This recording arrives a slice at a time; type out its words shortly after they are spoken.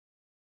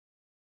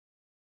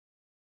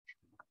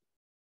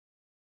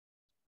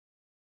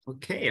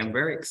Okay, I'm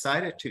very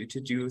excited to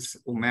introduce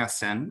Omer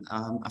Sen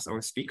as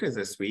our speaker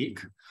this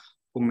week.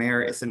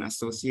 Omer is an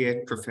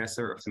associate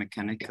professor of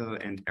mechanical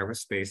and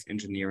aerospace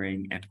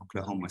engineering at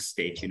Oklahoma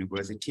State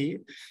University.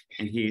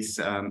 And he's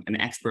an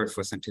expert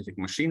for scientific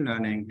machine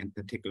learning, in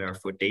particular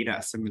for data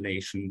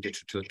assimilation,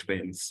 digital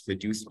twins,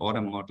 reduced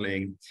order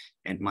modeling,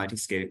 and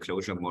multi-scale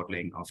closure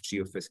modeling of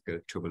geophysical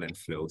turbulent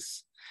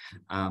flows.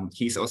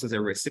 He's also the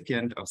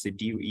recipient of the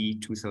DOE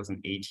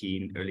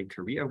 2018 Early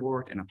Career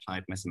Award in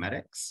Applied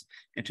Mathematics.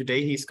 And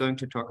today he's going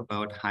to talk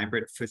about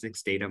hybrid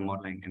physics data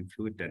modeling and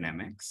fluid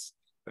dynamics.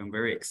 I'm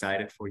very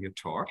excited for your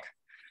talk.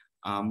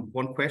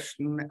 One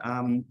question,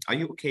 are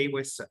you okay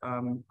with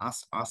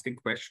us asking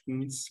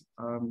questions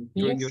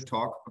during your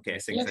talk? Okay, I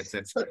think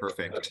that's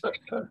perfect.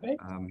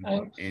 Perfect.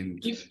 And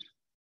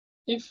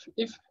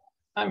if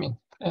I mean,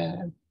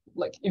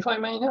 like if I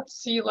may not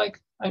see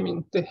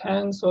the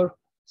hands or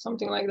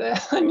something like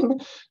that,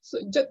 so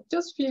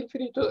just feel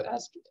free to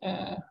ask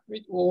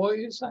with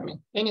voice.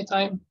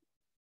 Anytime,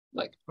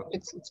 like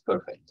it's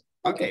perfect.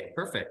 Okay,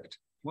 perfect.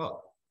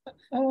 Well,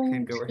 you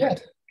can go ahead. Yeah.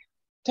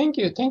 Thank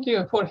you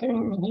for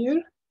having me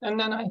here. And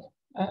then I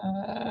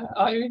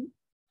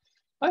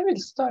will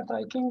start,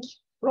 I think,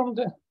 from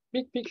the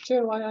big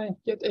picture why I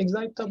get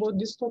excited about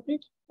this topic,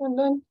 and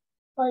then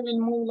I will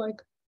move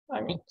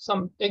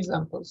some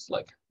examples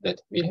like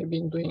that we have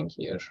been doing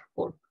here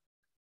for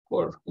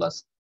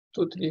last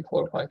 2, 3,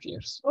 4, 5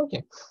 years.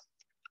 Okay,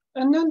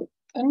 and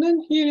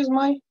then here is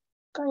my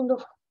kind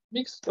of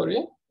big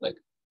story, like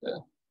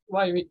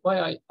why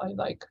I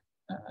like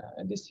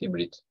this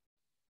hybrid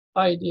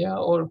idea,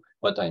 or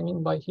what I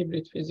mean by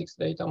hybrid physics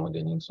data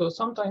modeling. So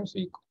sometimes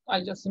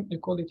I just simply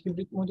call it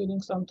hybrid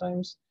modeling,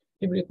 sometimes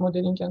hybrid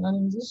modeling and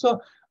analysis. So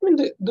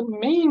the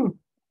main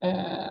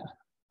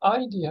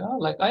idea,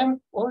 like I'm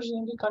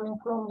originally coming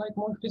from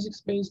more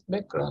physics-based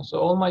background. So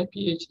all my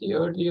PhD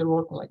earlier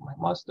work, like my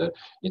master,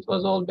 it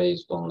was all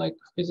based on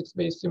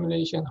physics-based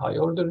simulation,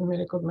 high-order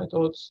numerical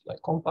methods,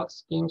 like compact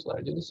schemes,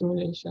 larger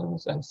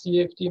simulations, and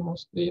CFD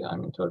mostly,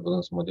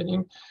 turbulence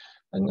modeling,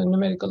 and then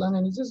numerical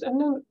analysis. And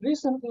then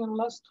recently, in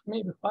last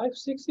maybe 5,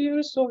 6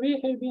 years, so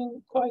we have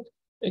been quite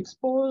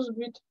exposed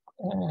with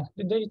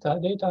the data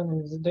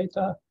analysis,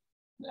 data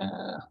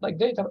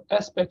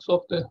aspects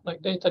of the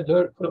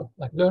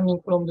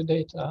learning from the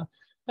data.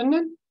 And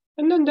then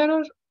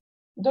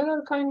there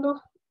are kind of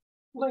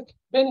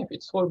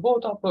benefits for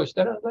both approach.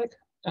 There are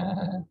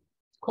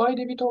quite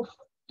a bit of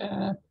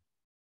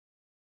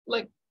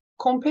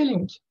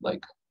compelling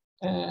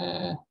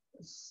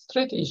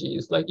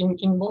strategies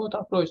in both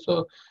approach.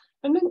 So,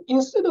 and then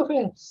instead of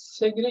a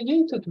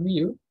segregated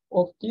view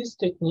of these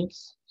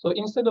techniques, so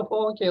instead of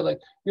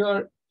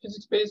your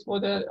physics-based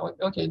model,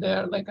 okay, they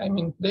are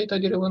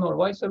data-driven or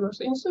vice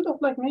versa, instead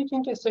of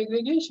making a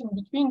segregation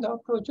between the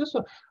approaches,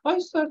 so I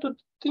start to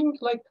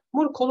think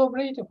more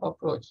collaborative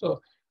approach.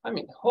 So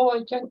how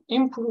I can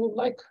improve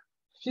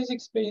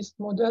physics-based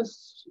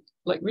models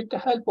with the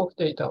help of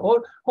data,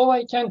 or how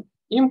I can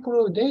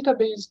improve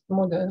data-based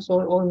models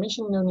or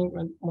machine learning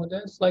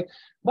models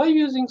by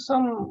using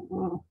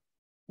some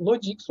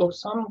logics or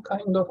some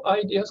kind of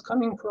ideas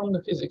coming from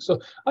the physics. So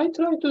I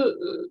try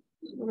to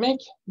make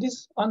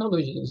these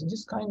analogies,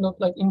 this kind of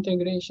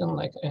integration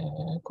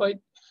quite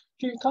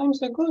few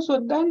times ago. So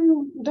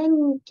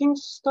then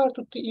things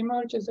started to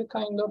emerge as a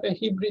kind of a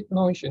hybrid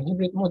notion,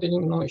 hybrid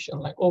modeling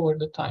notion over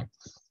the time.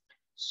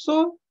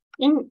 So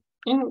in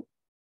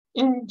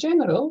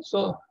general,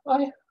 so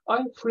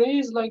I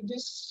phrase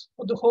this,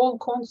 the whole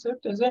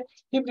concept as a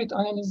hybrid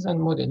analysis and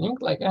modeling,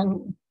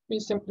 and we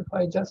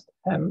simplify just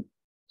HAM.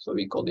 So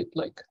we call it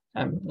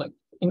HAM,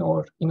 in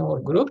our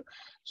group.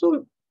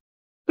 So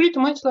pretty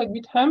much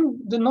with HAM,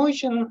 the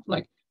notion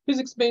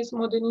physics-based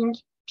modeling,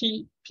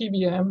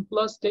 PBM,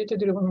 plus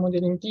data-driven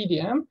modeling,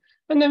 DDM,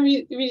 and then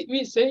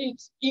we say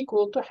it's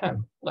equal to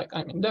HAM.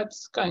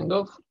 That's kind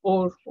of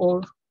or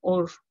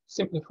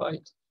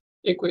simplified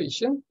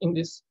equation in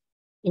this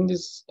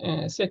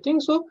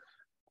setting. So,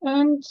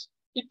 and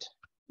it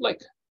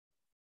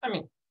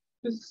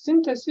the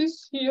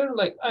synthesis here,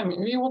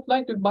 we would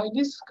like to, by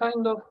this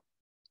kind of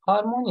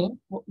harmony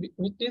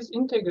with this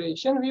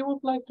integration, we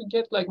would like to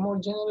get more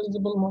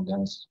generalizable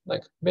models,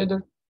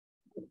 better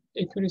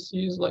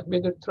accuracies,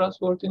 better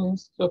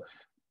trustworthiness, so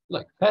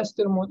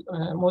faster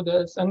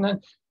models, and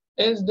then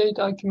as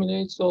data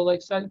accumulates, so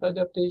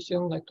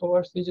self-adaptation,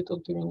 towards digital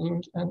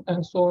twinning,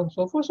 and so on and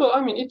so forth. So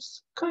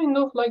it's kind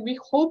of we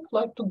hope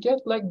to get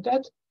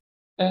that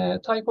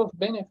type of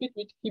benefit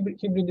with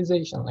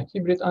hybridization,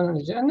 hybrid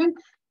analogy. And then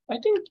I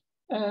think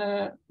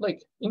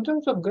in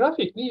terms of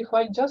graphically, if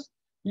I just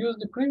use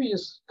the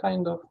previous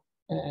kind of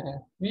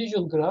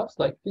visual graphs,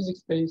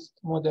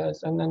 physics-based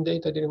models and then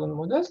data-driven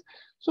models,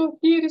 so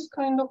here is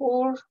kind of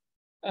our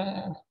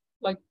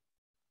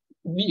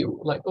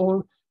view,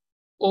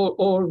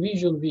 or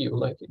visual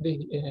view,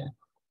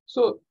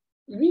 so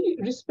we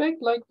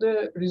respect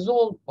the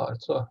result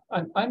part. So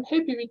I'm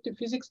happy with the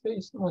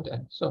physics-based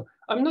model. So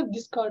I'm not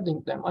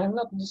discarding them. I'm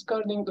not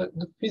discarding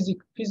the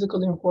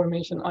physical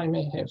information I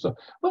may have. So,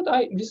 but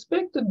I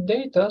respect the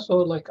data. So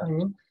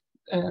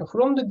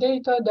from the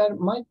data, there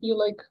might be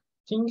like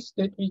things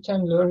that we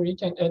can learn, we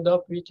can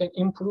adapt, we can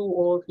improve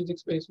our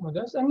physics-based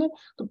models. And then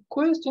the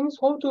question is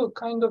how to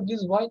kind of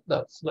these white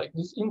dots, like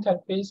this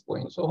interface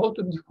point. So how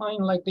to define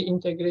like the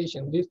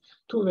integration, this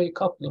two-way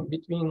coupling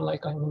between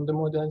like, the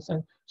models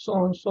and so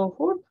on and so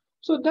forth.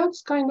 So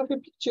that's kind of a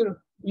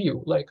picture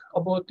view, like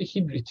about the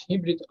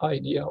hybrid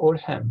idea or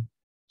HAM.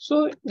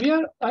 So we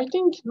are, I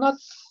think, not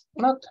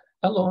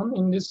alone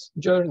in this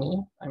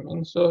journey.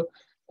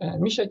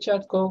 Misha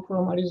Chertkov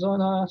from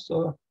Arizona,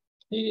 so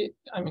he,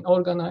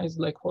 organized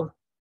like for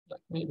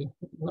like maybe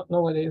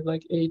nowadays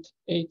like eight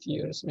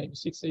years, maybe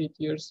 6-8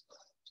 years.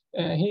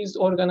 He's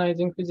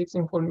organizing physics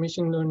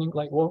information learning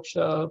like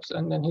workshops,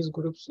 and then his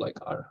groups like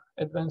are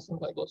advancing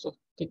like lots of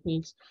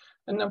techniques.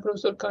 And then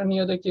Professor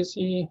Karniadakis,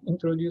 he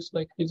introduced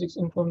like physics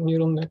informed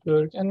neural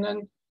network, and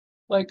then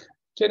like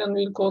Karen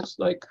Wilcox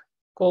like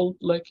called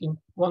like in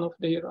one of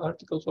their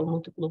articles or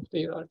multiple of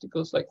their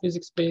articles like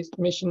physics-based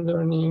machine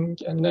learning,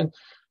 and then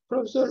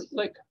Professor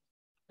like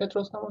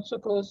Petros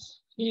Kamotsakos,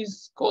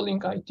 he's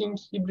calling, I think,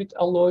 hybrid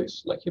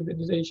alloys, like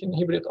hybridization,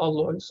 hybrid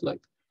alloys,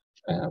 like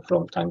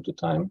from time to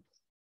time.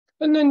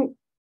 And then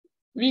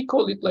we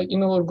call it like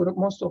in our group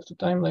most of the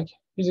time, like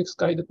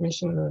physics-guided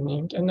machine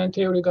learning. And then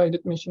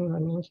theory-guided machine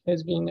learning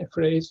has been a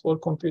phrase for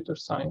computer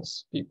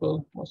science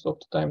people most of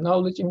the time.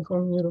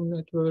 Knowledge-informed neural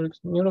networks,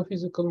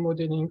 neurophysical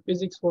modeling,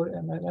 physics for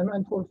ML,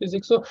 ML for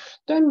physics. So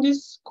then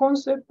this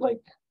concept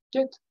like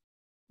get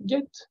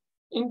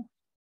in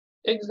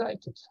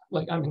excited.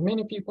 Like,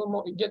 many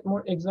people get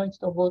more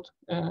excited about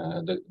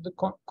the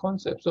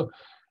concept. So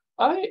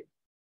I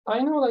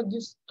know like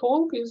this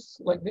talk is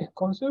like the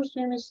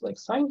consortium is like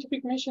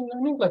scientific machine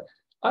learning. Like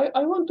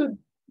I want to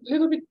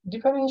little bit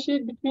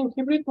differentiate between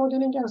hybrid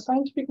modeling and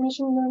scientific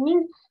machine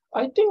learning.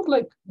 I think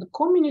like the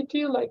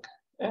community like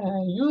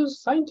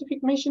use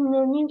scientific machine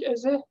learning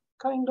as a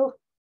kind of,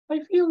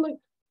 I feel like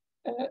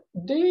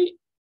the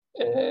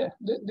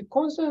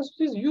consensus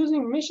is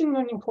using machine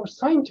learning for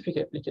scientific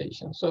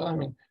applications. So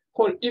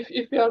for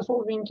if we are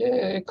solving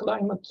a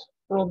climate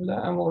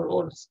problem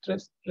or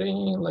stress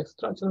strain like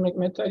structural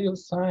material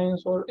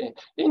science or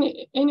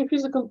any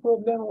physical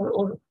problem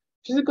or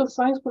physical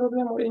science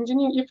problem or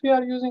engineering, if we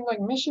are using like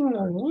machine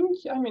learning,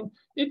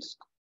 it's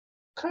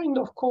kind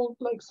of called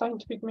like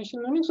scientific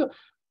machine learning. So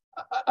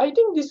I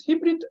think this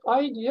hybrid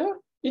idea,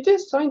 it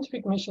is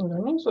scientific machine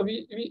learning. So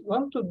we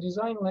want to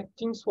design like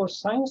things for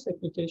science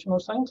application or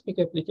scientific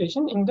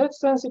application. In that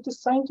sense, it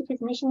is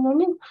scientific machine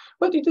learning,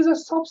 but it is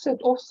a subset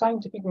of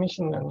scientific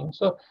machine learning.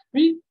 So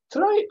we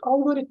try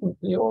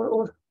algorithmically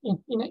or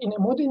in a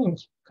modeling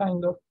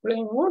kind of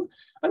framework,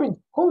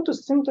 how to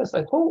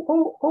synthesize,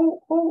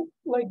 how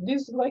like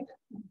these like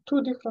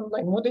two different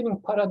like modeling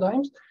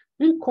paradigms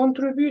will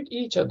contribute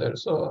each other.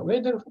 So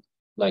whether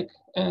like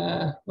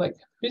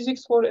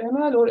physics for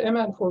ML or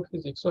ML for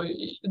physics. So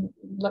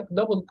like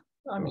double,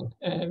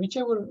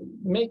 whichever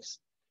makes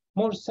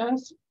more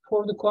sense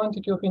for the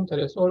quantity of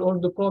interest or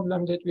the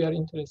problem that we are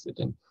interested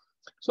in.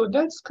 So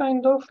that's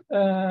kind of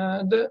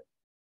the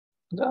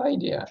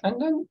idea.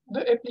 And then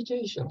the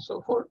application.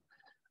 So for,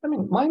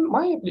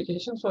 my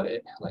application, so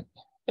like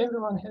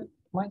everyone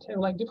might have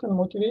like different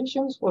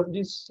motivations for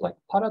this like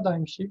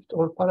paradigm shift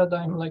or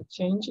paradigm like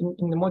change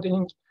in the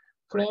modeling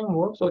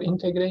frameworks or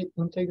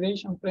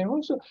integration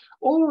frameworks. So,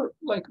 or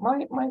like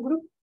my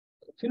group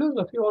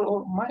philosophy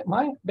or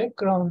my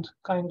background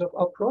kind of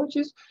approach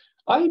is,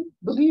 I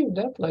believe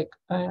that like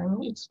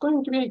it's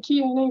going to be a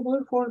key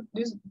enabler for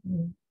this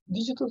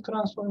digital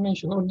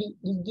transformation or the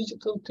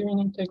digital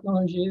twinning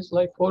technologies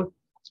like for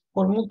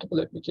multiple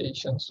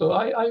applications. So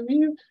I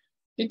believe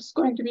it's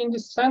going to be in the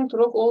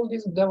center of all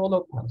these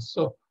developments.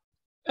 So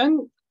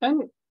and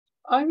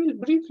I will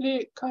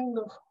briefly kind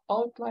of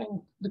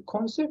outline the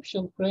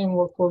conceptual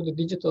framework for the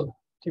digital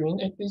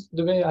twin, at least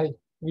the way I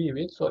view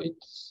it. So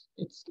it's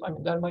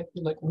there might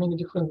be like many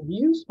different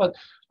views, but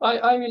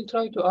I will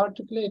try to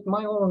articulate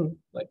my own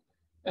like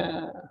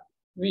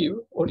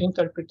view or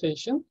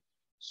interpretation.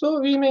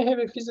 So we may have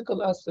a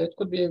physical asset,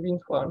 could be a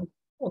wind farm,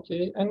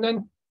 okay, and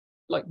then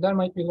like there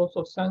might be lots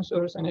of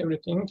sensors and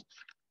everything,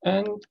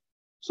 and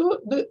so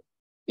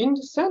in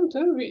the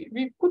center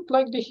we put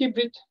like the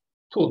hybrid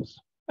tools.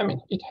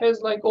 It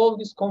has like all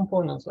these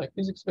components like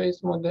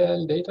physics-based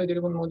model,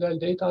 data-driven model,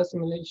 data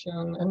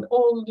assimilation, and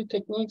all the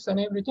techniques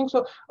and everything.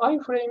 So I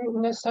frame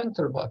in a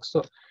center box.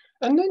 So,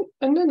 and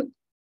then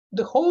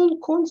the whole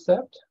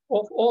concept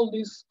of all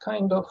these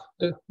kind of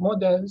the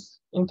models,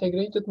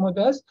 integrated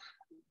models,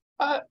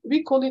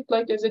 we call it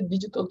like as a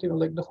digital twin.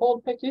 Like the whole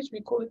package,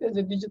 we call it as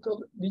a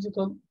digital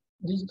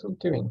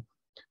twin.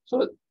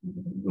 So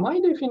my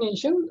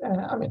definition,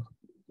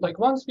 like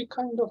once we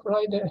kind of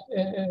write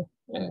a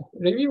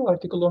review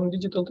article on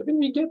digital twin,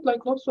 we get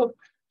like lots of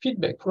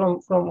feedback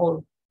from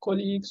our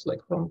colleagues, like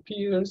from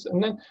peers.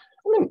 And then,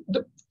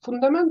 the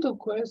fundamental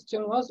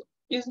question was,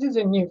 is this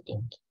a new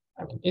thing?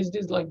 Is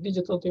this like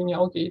digital twin? Yeah,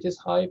 okay, it is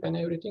hype and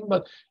everything,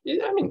 but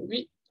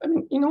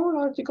in our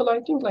article,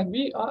 I think like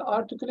we are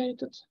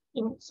articulated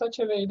in such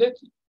a way that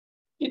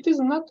it is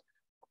not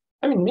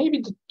I mean, maybe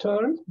the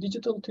term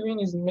digital twin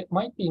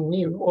might be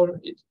new, or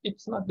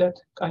it's not that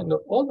kind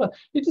of old, but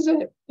it is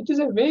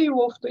a way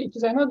of it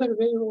is another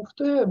way of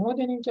the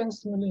modeling and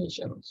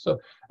simulation. So,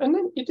 and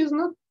then it is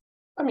not.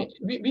 I mean,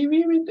 we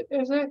view it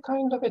as a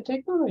kind of a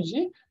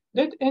technology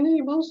that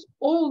enables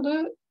all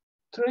the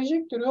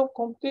trajectory of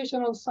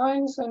computational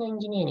science and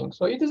engineering.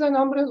 So it is an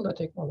umbrella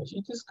technology.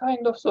 It is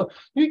kind of, so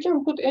you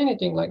can put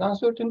anything like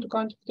uncertainty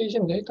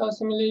quantification, data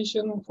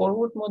simulation,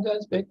 forward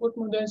models, backward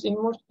models,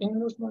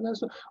 inverse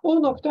models, so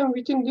all of them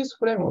within this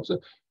framework. So,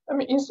 I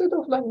mean, instead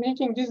of like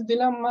making this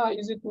dilemma,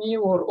 is it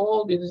new or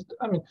old?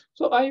 I mean,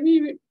 so I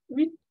view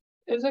it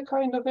as a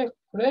kind of a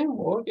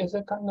framework, as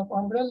a kind of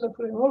umbrella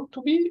framework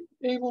to be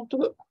able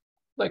to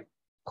like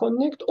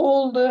connect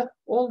all the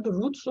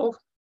roots of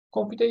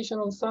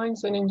computational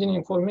science and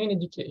engineering for many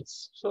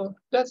decades. So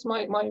that's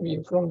my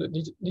view from the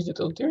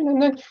digital twin.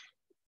 And then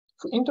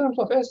in terms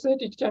of asset,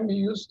 it can be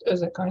used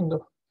as a kind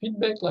of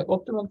feedback, like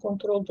optimal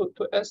control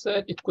to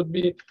asset. It could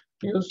be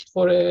used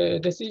for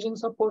decision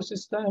support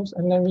systems.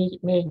 And then we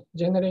may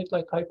generate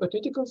like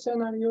hypothetical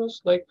scenarios,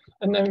 like,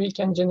 and then we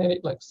can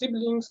generate like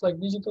siblings, like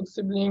digital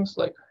siblings,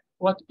 like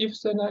what if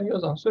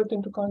scenarios,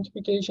 uncertainty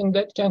quantification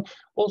that can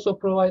also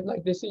provide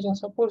like decision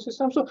support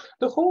systems. So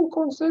the whole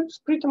concept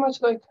is pretty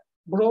much like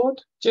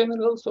broad,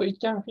 general, so it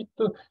can fit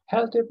to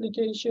health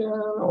application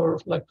or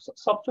like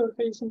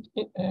subsurface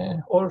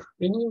or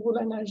renewable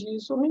energy.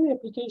 So many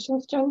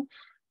applications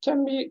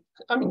can be,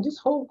 I mean, this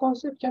whole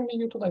concept can be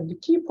utilized. The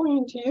key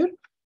point here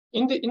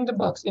in the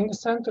box, in the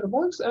center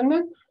box, and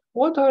then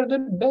what are the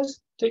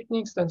best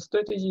techniques and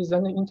strategies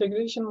and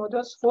integration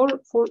models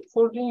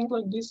for doing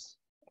like this,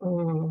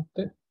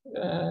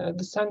 the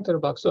center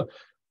box. So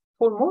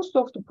for most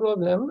of the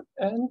problem,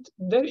 and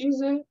there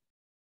is a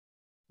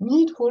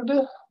need for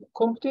the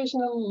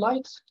computational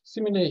light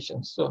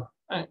simulations. So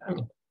I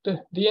mean, the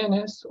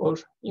DNS or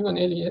even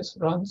LES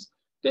runs,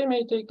 they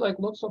may take like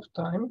lots of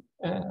time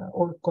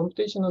or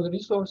computational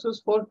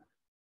resources for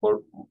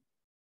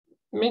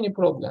many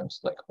problems,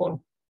 like for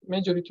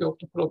majority of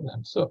the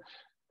problems. So,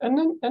 and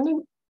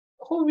then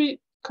how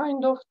we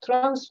kind of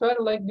transfer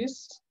like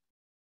this,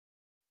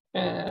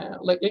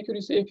 like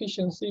accuracy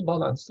efficiency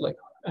balance, like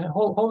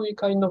how we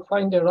kind of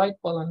find the right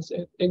balance,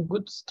 a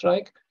good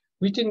strike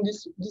within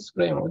this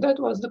framework. That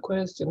was the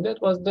question.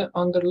 That was the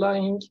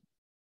underlying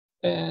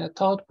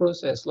thought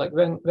process. Like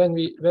when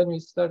we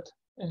start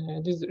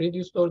this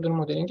reduced order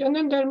modeling, and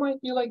then there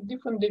might be like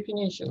different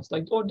definitions,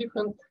 like or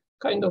different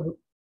kind of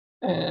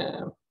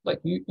like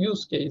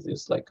use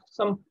cases. Like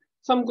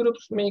some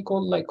groups may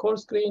call like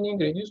coarse graining,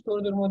 reduced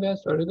order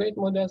models, surrogate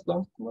models.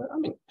 I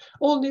mean,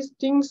 all these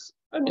things.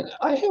 I mean,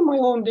 I have my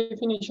own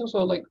definition.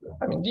 So like,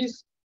 I mean,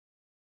 these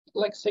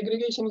like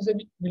segregation is a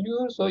bit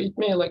blur, so it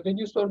may like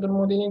reduced order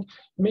modeling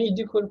may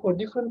differ for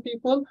different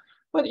people.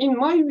 But in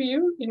my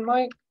view, in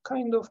my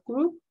kind of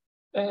group,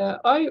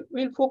 I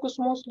will focus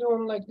mostly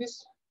on like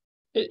this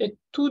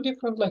two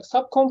different like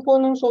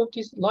subcomponents of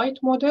these light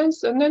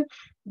models, and then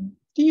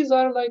these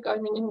are like, I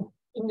mean,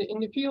 in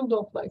the field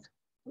of like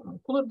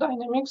fluid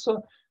dynamics.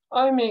 So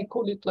I may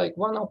call it like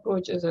one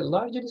approach as a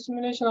larger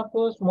simulation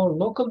approach, more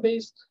local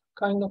based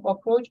kind of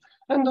approach,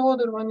 and the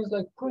other one is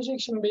like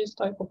projection based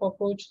type of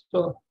approach,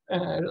 so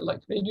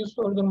like reduced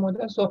order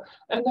model. So,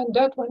 and then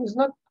that one is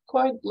not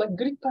quite like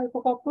grid type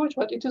of approach,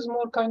 but it is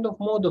more kind of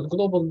model,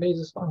 global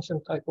basis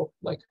function type of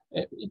like,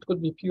 it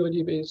could be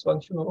POD based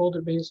function or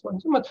order based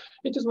function, but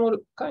it is more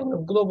kind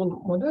of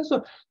global model.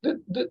 So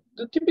the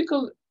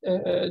typical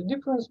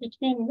difference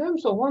between them,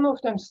 so one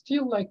of them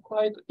still like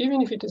quite,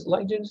 even if it is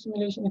larger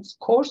simulation, it's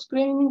coarse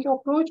graining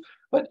approach,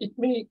 but it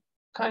may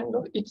kind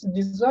of, it's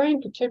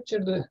designed to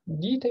capture the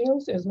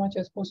details as much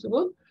as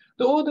possible.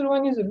 The other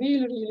one is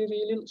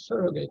really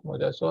surrogate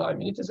model. So I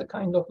mean, it is a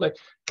kind of like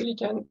click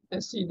and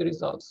see the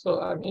results.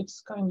 So I mean,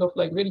 it's kind of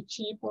like very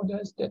cheap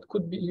models that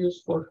could be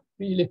used for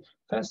really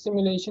fast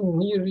simulation,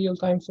 near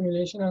real-time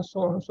simulation, and so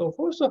on and so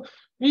forth. So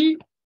we,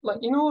 like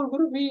in our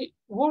group, we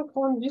work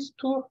on these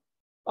two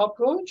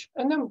approach,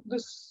 and then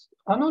this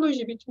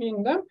analogy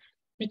between them,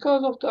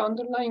 because of the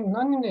underlying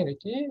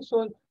nonlinearity.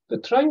 So the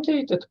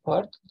truncated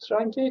part,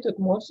 truncated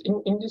modes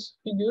in these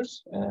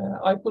figures,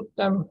 I put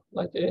them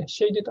like a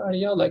shaded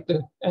area, like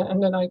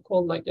and then I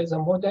call like as a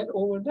model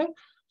over there.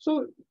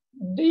 So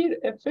their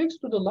effects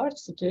to the large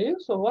scale,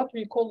 so what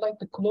we call like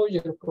the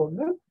closure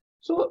problem.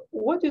 So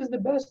what is the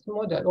best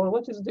model, or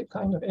what is the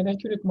kind of an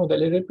accurate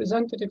model, a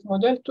representative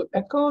model to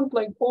account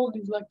like all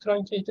these like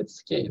truncated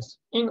scales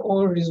in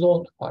our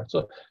resolved part?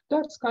 So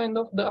that's kind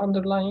of the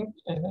underlying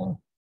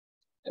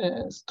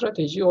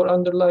strategy or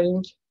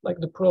underlying like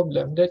the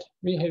problem that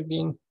we have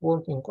been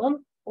working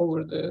on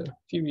over the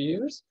few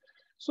years.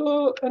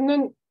 So, and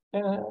then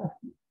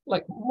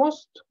like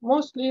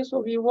mostly, so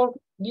we work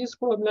these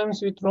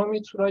problems with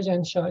Romit, Suraj,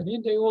 and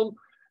Shadi. They all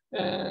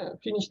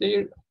finished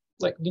their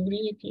like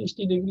degree,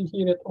 PhD degree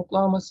here at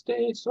Oklahoma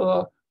State.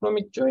 So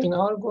Romit joined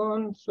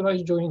Argonne,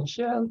 Suraj joined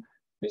Shell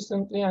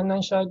recently, and then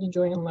Shadi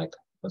joined like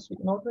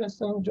Pacific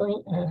Northwestern,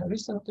 joined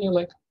recently,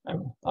 like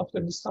after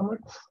this summer.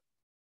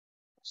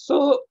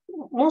 So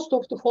most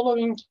of the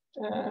following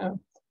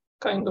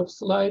kind of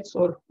slides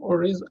or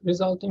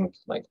resulting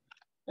like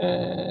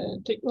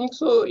technique.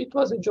 So it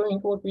was a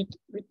joint work with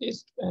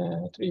these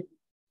three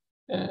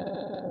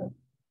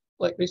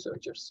like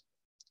researchers.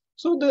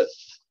 So the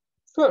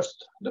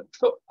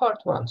part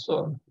one.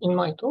 So in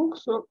my talk,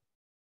 so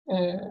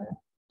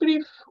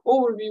brief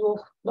overview of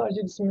large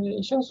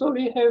simulation. So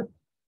we have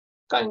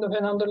kind of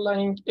an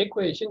underlying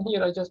equation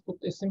here. I just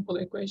put a simple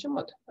equation,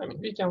 but I mean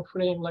we can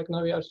frame like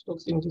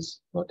Navier-Stokes in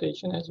this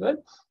notation as well.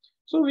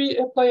 So we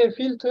apply a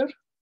filter,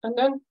 and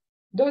then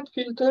that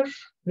filter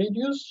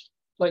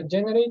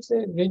generates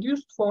a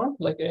reduced form,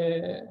 like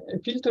a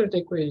filtered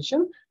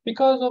equation,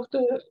 because of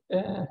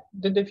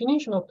the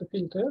definition of the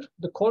filter,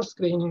 the coarse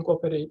graining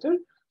operator.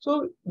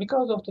 So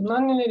because of the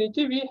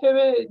nonlinearity, we have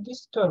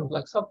this term,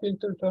 like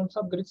subfilter term,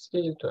 subgrid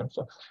scale term.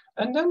 So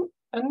and then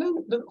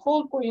the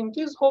whole point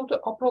is how to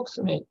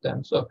approximate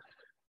them. So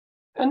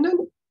and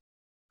then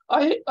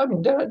I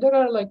mean there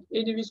are like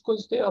eddy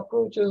viscosity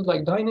approaches,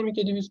 like dynamic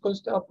eddy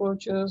viscosity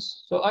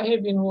approaches. So I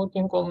have been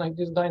working on like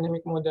these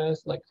dynamic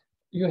models. Like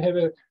you have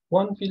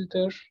one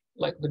filter,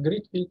 like the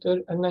grid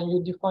filter, and then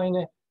you define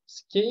a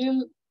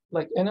scale,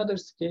 like another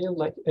scale,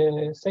 like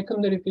a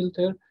secondary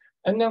filter.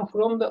 And then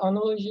from the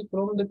analogy,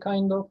 from the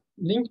kind of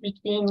link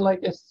between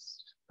like a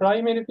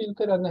primary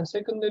filter and then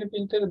secondary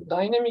filter,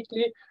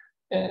 dynamically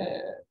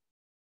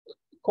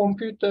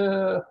compute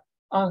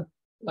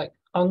like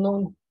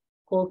unknown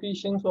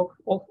coefficients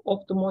of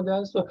the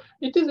model. So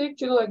it is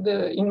actually like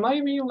in my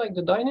view, like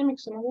the dynamic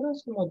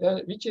simulation model,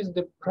 which is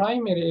the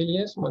primary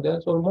LES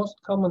models or most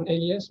common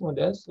LES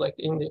models, like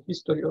in the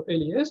history of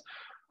LES.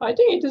 I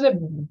think it is a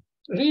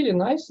really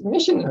nice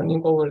machine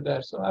learning over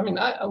there. So I mean,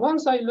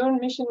 once I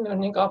learned machine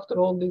learning after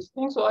all these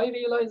things, so I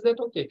realized that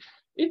okay,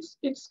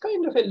 it's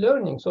kind of a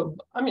learning. So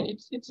I mean,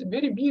 it's a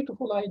very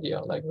beautiful idea,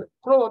 like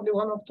probably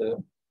one of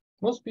the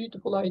most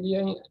beautiful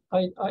ideas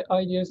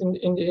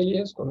in the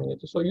LES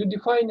community. So you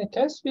define a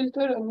test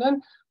filter, and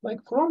then like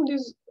from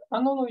this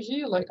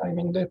analogy, like I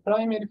mean the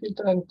primary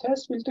filter and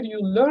test filter, you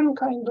learn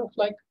kind of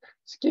like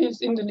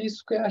scales in the least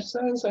square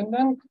sense, and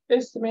then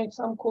estimate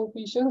some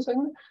coefficients.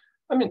 And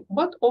I mean,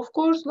 but of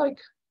course,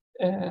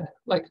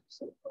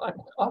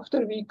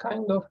 after we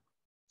kind of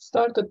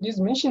started this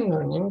machine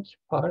learning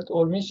part,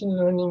 or machine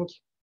learning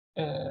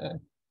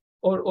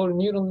or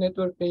neural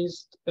network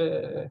based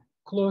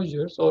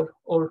closures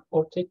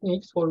or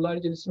techniques for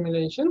large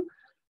simulation,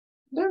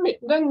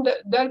 then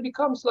there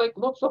becomes like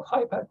lots of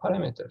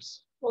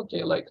hyperparameters.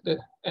 Okay, like the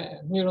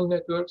neural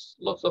networks,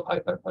 lots of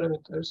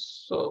hyperparameters.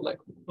 So like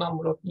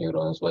number of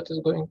neurons, what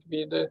is going to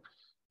be the,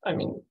 I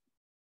mean,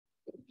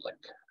 like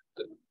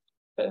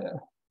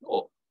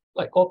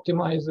like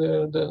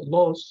optimizer, the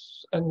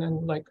loss, and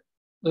then like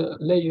the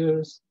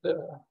layers,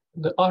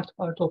 the art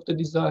part of the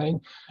design.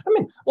 I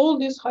mean, all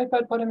these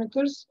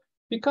hyperparameters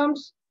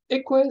becomes a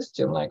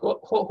question, like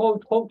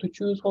how to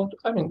choose,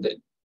 I mean,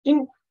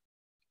 in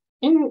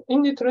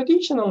the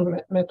traditional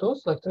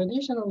methods, like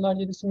traditional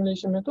large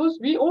simulation methods,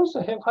 we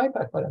also have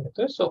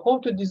hyperparameters. So how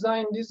to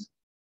design this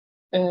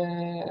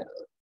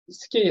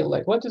scale,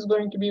 like what is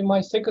going to be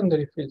my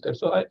secondary filter?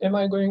 So am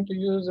I going to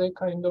use a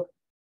kind of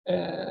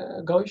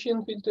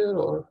Gaussian filter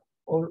or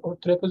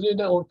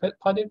trapezoidal or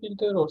Paddy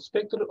filter or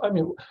spectral? I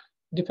mean,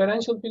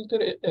 differential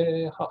filter,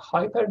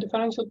 hyper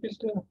differential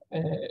filter.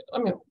 I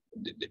mean,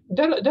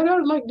 there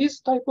are like this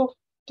type of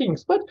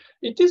things, but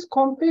it is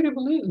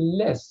comparably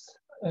less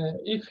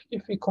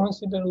if we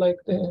consider like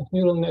the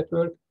neural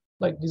network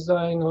like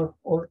design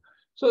or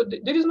so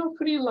there is no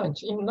free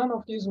lunch in none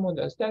of these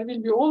models. There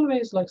will be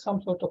always like some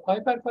sort of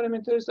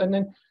hyperparameters, and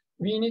then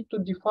we need to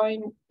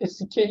define a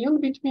scale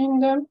between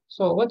them.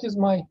 So what is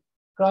my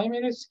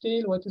primary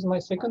scale? What is my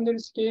secondary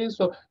scale?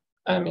 So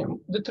I mean,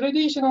 the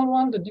traditional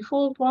one, the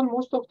default one,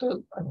 most of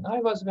the, I mean,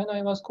 when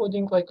I was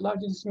coding like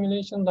large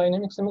simulation,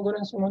 dynamic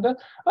simulation model,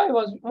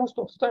 most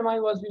of the time I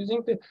was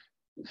using the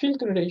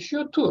filter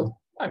ratio 2.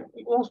 I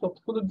mean, most of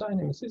the fluid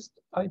dynamicists,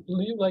 I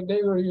believe, like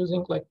they were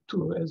using like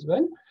 2 as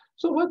well.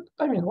 So what,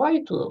 I mean,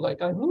 why 2?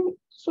 Like, I mean,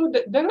 so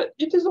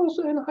it is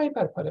also a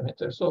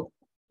hyperparameter. So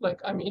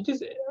like, I mean, it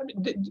is, I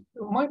mean,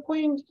 my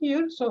point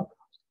here, so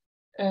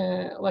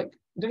like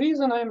the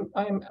reason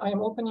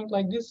I'm opening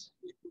like this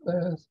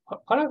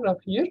paragraph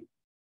here,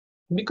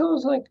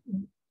 because like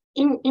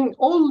in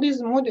all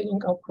this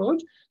modeling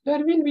approach,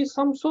 there will be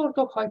some sort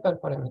of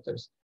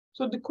hyperparameters.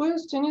 So the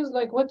question is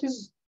like, what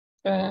is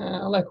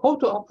like how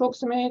to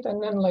approximate,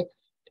 and then like,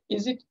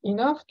 is it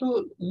enough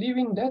to live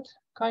in that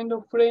kind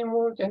of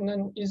framework? And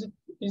then is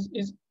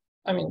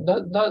I mean,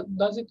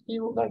 does it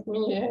give like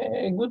me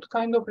a good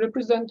kind of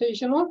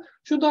representation, or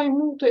should I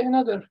move to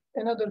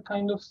another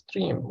kind of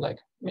stream, like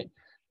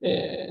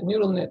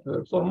neural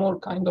networks or more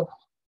kind of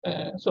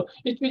so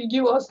it will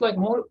give us like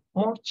more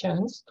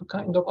chance to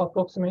kind of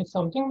approximate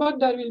something, but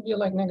there will be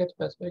like negative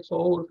aspects, so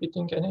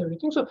overfitting and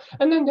everything. So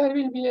and then there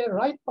will be a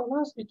right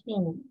balance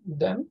between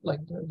them,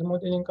 like the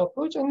modeling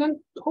approach, and then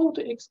how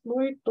to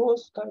exploit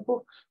those type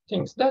of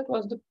things. That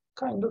was the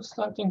kind of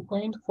starting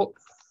point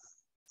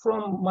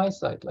from my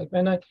side, like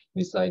when I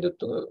decided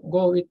to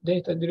go with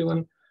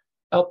data-driven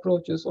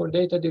approaches or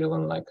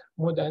data-driven like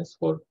models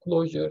for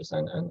closures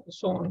and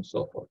so on and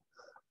so forth.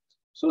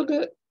 So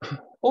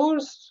our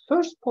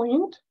first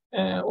point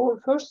or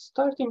first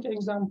starting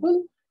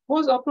example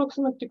was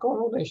approximate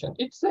deconvolution.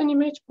 It's an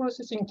image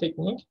processing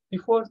technique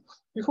before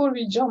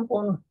we jump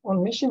on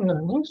machine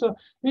learning. So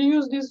we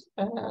use this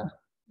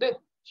the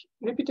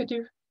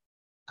repetitive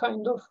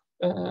kind of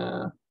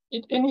an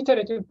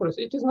iterative process.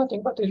 It is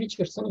nothing but a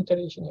Richardson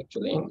iteration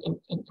actually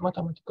in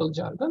mathematical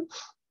jargon.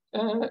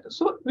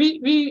 So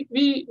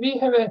we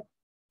have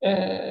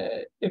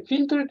a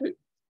filtered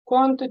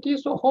quantity.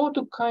 So how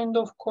to kind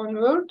of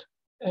convert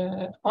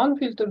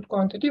unfiltered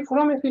quantity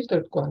from a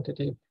filtered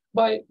quantity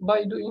by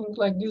doing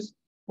like this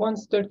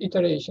one-step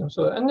iteration.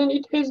 So, and then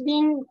it has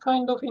been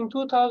kind of in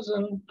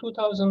 2000,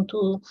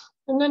 2002,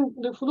 and then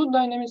the fluid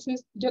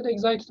dynamicists get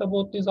excited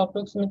about this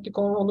approximate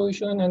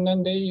deconvolution, and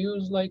then they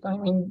use like, I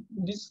mean,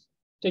 these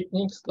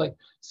techniques like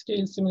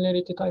scale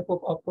similarity type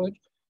of approach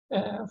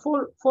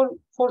for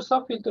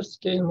subfilter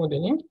scale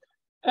modeling.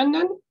 And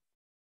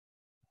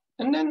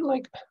then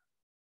like,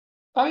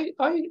 I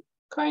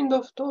kind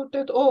of thought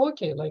that, oh,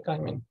 okay, like, I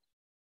mean,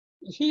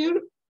 here,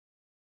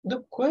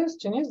 the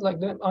question is like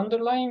the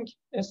underlying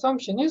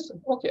assumption is,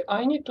 okay,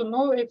 I need to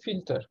know a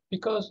filter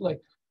because like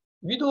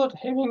without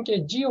having a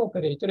G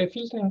operator, a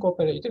filtering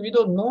operator,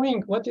 without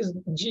knowing what is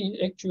G,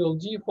 actual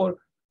G for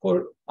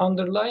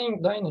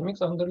underlying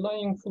dynamics,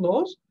 underlying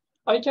flows,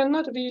 I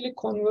cannot really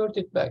convert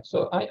it back.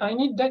 So I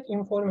need that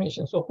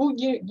information. So who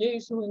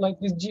gives me like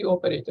this G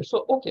operator?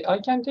 So, okay, I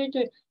can take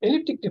a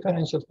elliptic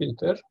differential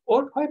filter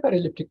or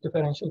hyperelliptic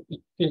differential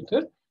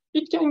filter.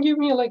 It can give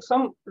me like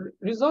some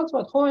results,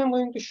 but how I'm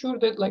going to sure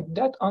that like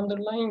that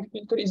underlying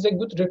filter is a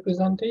good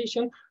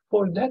representation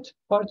for that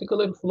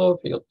particular flow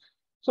field.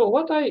 So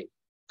what I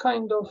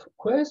kind of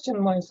question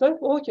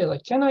myself, okay,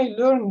 like can I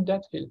learn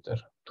that filter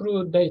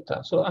through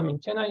data? So I mean,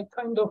 can I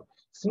kind of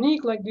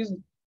sneak like these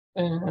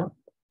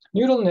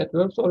neural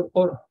networks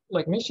or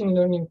like machine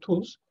learning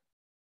tools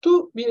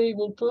to be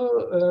able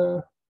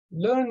to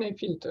learn a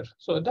filter?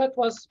 So that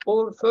was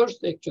our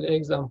first actually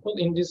example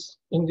in this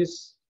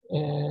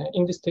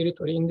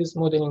territory, in this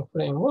modeling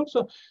framework.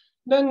 So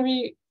then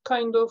we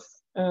kind of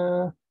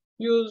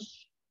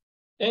use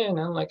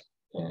ANN like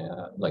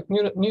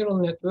neural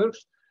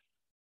networks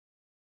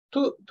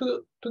to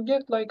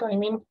get like, I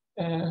mean,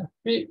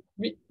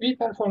 we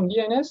perform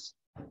DNS,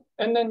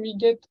 and then we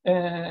get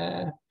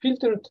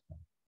filtered,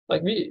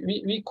 like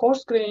we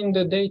coarse-grain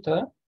the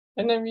data,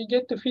 and then we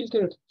get the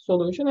filtered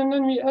solution, and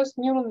then we ask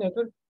neural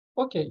network,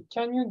 okay,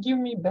 can you give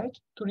me back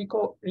to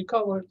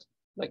recovered,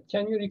 like,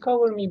 can you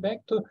recover me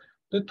back to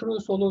the true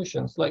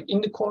solutions, like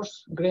in the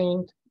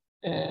coarse-grained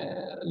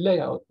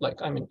layout,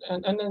 like, I mean,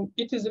 and then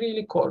it is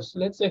really coarse.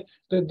 Let's say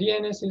the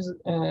DNS is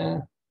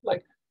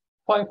like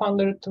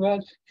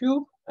 512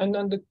 cube, and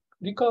then the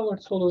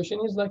recovered solution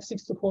is like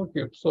 64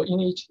 cubes. So in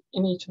each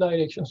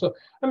direction. So,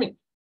 I mean,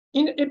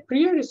 in a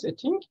priori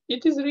setting,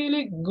 it is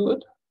really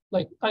good.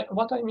 Like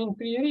what I mean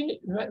priori,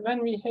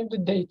 when we have the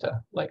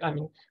data, like, I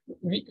mean,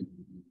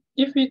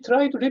 if we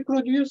try to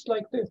reproduce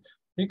like the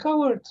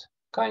recovered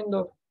kind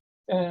of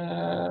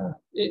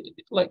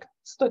like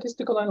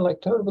statistical and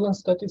like turbulence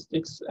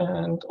statistics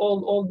and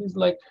all these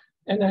like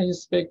energy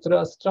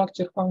spectra,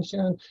 structure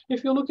function.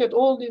 If you look at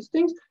all these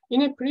things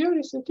in a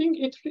priori setting,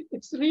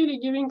 it's really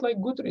giving like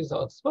good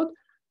results. But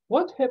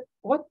what is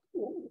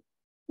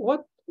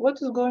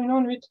going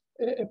on with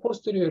a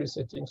posteriori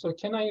setting? So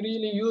can I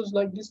really use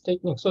like this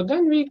technique? So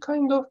then we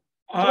kind of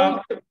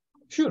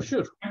sure.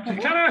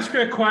 Can I ask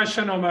you a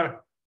question,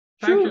 Omer?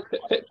 Sure,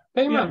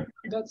 Payman.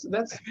 Yeah.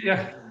 That's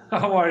yeah.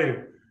 How are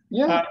you?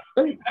 Yeah.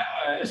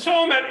 So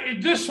Omer,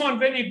 this one,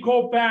 when you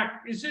go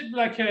back, is it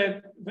like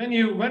when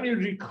you're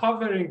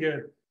recovering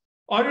it,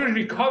 are you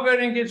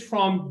recovering it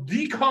from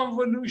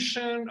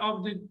deconvolution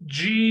of the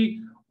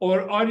G,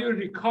 or are you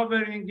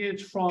recovering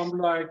it from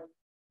like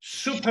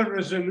super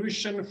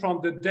resolution from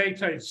the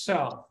data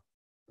itself?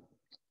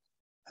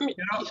 I mean,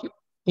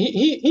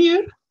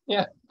 here,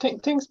 yeah.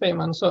 Thanks,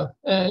 Payman. So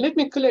let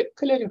me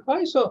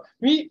clarify. So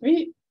we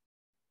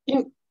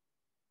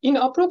in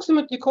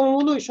approximate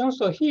deconvolution,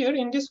 so here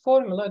in this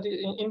formula,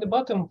 in the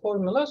bottom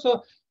formula,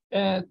 so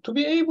to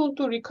be able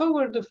to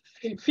recover the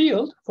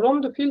field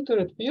from the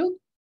filtered field,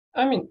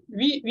 I mean,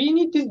 we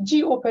need this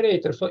G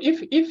operator. So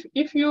if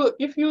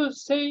you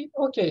say,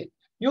 okay,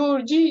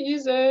 your G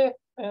is a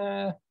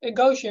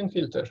Gaussian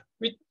filter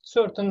with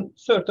certain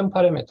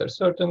parameters,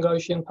 certain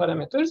Gaussian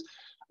parameters,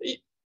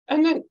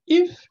 and then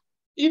if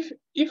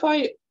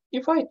I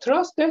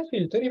trust that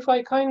filter, if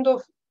I kind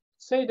of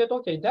say that,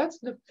 okay, that's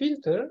the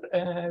filter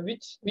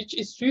which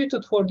is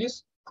suited for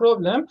this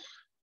problem,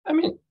 I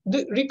mean,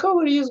 the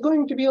recovery is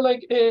going to be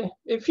like a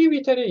few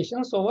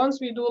iterations. So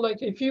once we do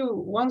like a few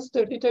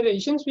one-step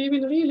iterations, we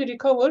will really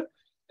recover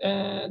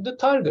the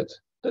target,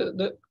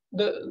 the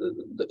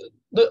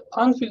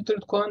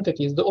unfiltered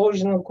quantities, the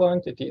original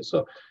quantities.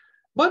 So,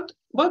 but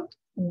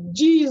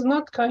G is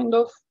not kind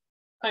of,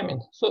 I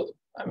mean, so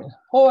I mean,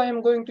 how I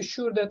am going to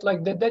sure that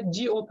like that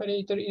G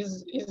operator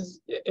is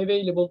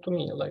available to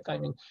me, like, I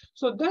mean,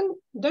 so then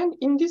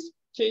in this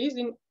case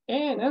in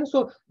ANN.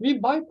 So we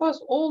bypass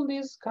all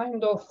these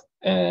kind of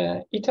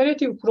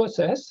iterative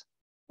process,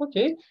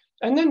 okay,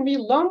 and then we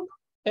lump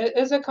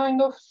as a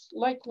kind of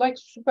like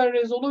super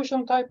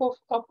resolution type of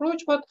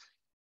approach, but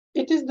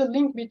it is the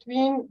link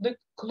between the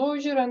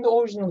closure and the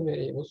original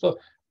variable. So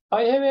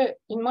I have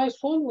in my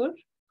solver,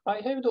 I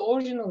have the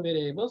original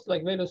variables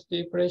like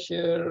velocity,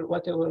 pressure,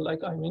 whatever,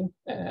 like I mean.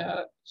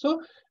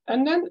 So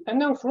and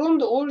then from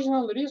the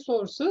original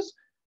resources,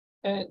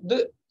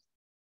 the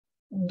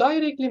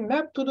directly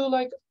map to the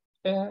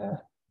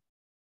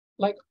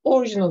like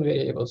original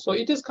variables. So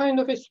it is kind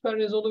of a super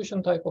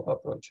resolution type of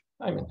approach.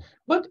 I mean,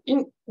 but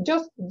in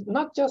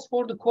not just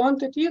for the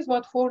quantities,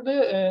 but for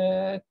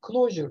the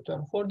closure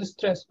term, for the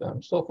stress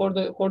term, so for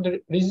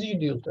the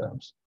residual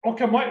terms.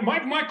 Okay,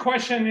 my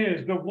question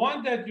is, the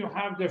one that you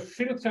have the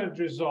filtered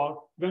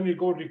result when you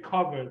go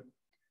recover,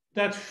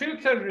 that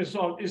filtered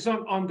result is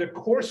on the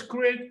coarse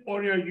grid,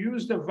 or you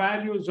use the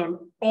values on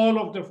all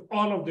of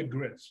the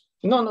grids?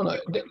 No.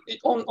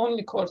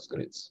 Only coarse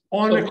grids.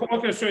 Only, so,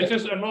 okay, so it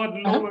is a lot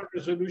lower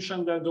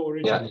resolution than the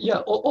original. Yeah.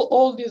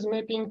 All these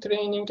mapping,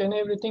 training, and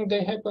everything,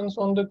 they happens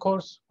on the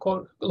coarse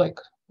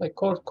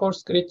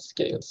grid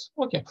scales.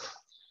 Okay,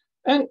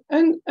 and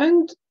I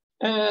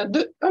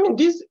mean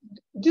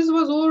this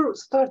was our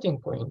starting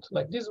point.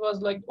 Like this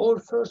was like our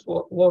first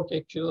work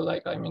actually.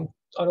 Like I mean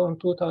around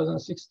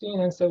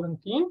 2016 and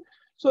 17.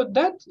 So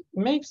that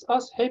makes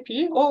us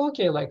happy. Oh,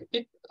 okay, like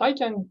I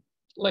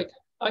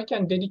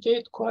can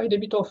dedicate quite a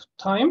bit of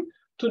time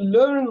to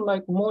learn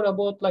like more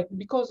about like,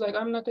 because like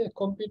I'm not a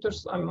computer,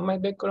 my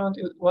background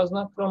was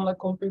not from like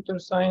computer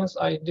science.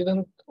 I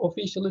didn't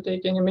officially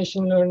take any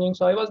machine learning.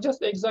 So I was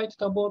just excited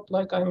about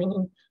like, I mean,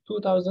 in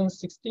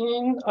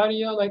 2016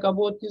 area, like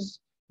about these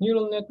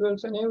neural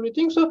networks and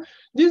everything. So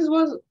this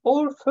was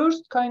our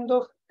first kind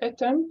of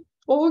attempt.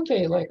 Oh,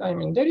 okay, like, I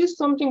mean, there is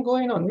something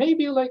going on.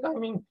 Maybe like, I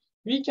mean,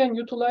 we can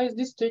utilize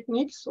these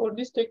techniques or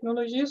these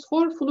technologies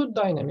for fluid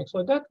dynamics.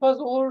 So that was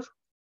our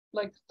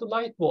like the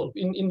light bulb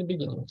in the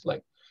beginning,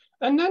 like,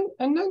 and then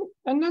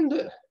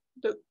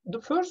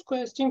the first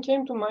question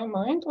came to my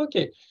mind.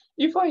 Okay,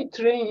 if I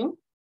train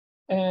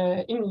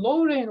in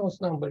low Reynolds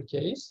number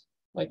case,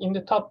 like in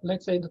the top,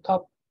 let's say the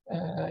top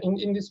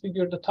in this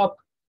figure, the top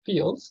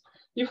fields,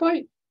 if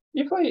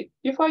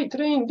I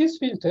train this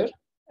filter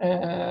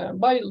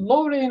by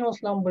low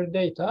Reynolds number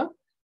data,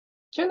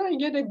 can I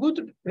get a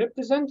good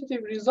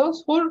representative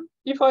results for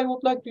if I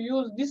would like to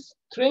use this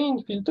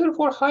trained filter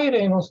for high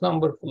Reynolds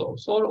number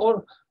flows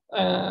or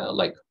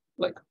like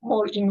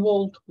more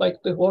involved,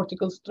 like the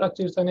vertical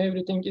structures and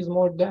everything is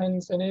more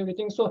dense and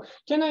everything. So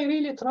can I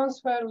really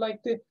transfer like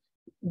the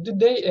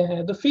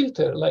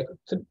filter, like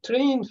the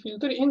trained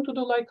filter into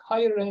the like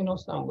higher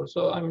Reynolds number?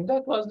 So I mean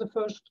that was the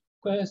first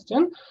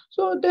question.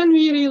 So then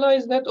we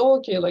realized that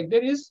okay, like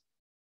there is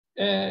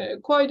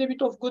quite a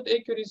bit of good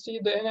accuracy.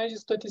 The energy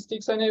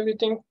statistics and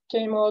everything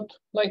came out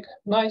like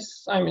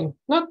nice. I mean,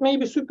 not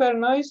maybe super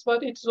nice,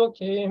 but it's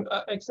okay,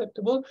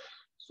 acceptable.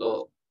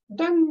 So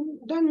then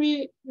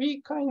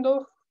we kind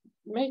of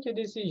make a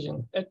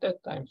decision at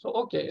that time. So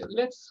okay,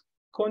 let's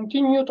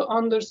continue to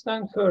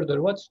understand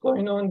further what's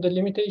going on, the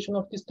limitation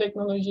of these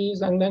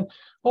technologies, and then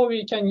how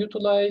we can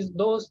utilize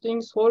those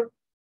things for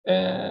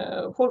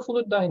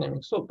fluid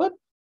dynamics. So, but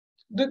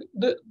the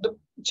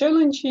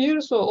challenge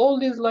here, so all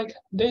these like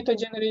data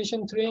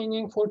generation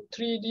training for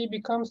 3D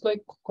becomes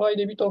like quite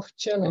a bit of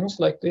challenge,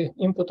 like the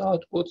input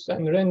outputs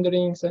and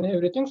renderings and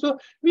everything. So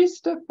we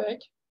step back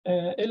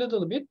a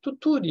little bit to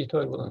 2D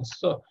turbulence.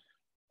 So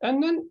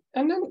and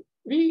then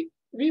we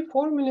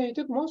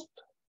formulated most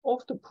of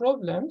the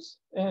problems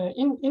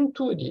in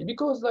 2D,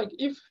 because like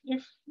if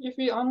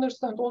we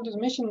understand all this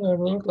machine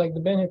learning, like the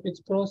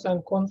benefits, pros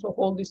and cons of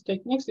all these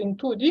techniques in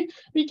 2D,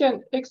 we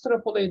can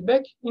extrapolate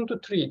back into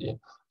 3D.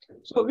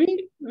 So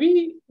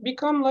we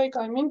become like,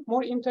 I mean,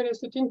 more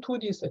interested in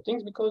 2D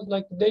settings, because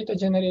like data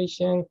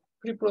generation,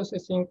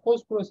 pre-processing,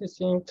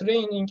 post-processing,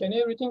 training, and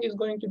everything is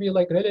going to be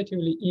like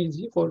relatively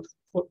easy for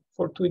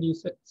 2D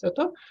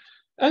setup.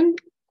 And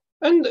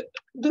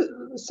the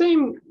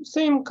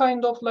same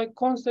kind of like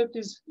concept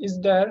is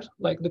there,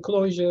 like the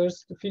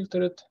closures, the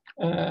filtered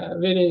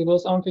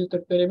variables,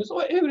 unfiltered variables,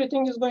 or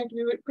everything is going to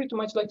be pretty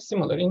much like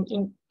similar in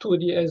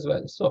 2D as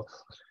well. So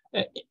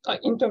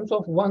in terms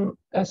of one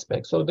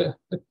aspect, so the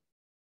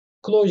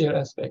closure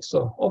aspect.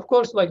 So of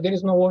course, like there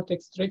is no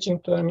vortex stretching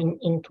term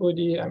in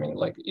 2D. I mean,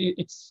 like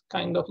it's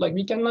kind of like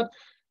we cannot,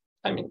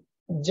 I mean,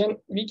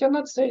 we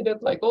cannot say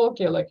that like, oh,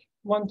 okay, like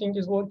one thing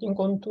is working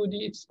on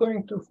 2D, it's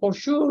going to for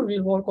sure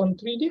will work on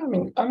 3D. I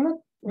mean, I'm not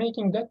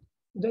making that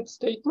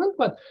statement,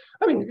 but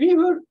I mean, we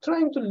were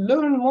trying to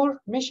learn more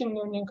machine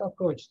learning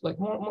approach, like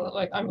more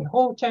like, I mean,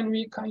 how can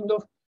we kind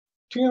of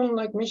tune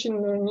like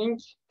machine learning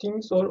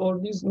things or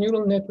these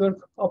neural network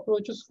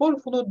approaches for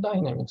fluid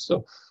dynamics.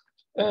 So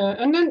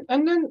and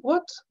then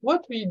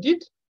what we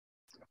did,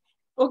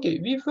 okay,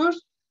 we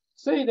first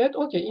say that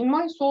okay, in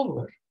my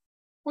solver,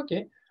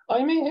 okay,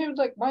 I may have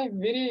like my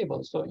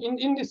variable. So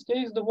in this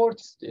case, the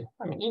vorticity.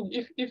 I mean,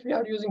 if we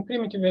are using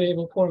primitive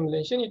variable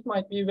formulation, it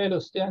might be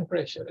velocity and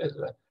pressure as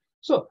well.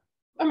 So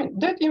I mean,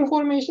 that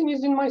information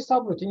is in my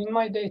subroutine, in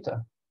my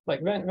data,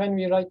 like when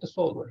we write the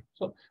solver.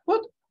 So,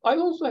 but I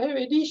also have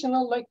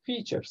additional like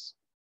features.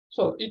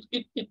 So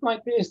it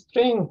might be a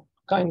strain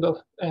kind of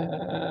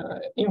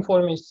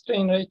information,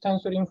 strain rate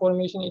tensor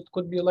information. It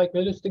could be like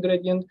velocity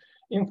gradient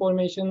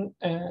information,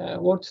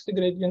 vorticity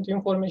gradient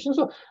information.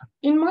 So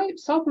in my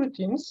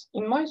subroutines,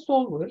 in my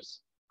solvers,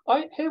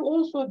 I have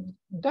also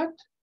that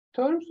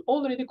terms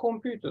already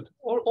computed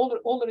or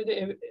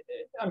already,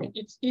 I mean,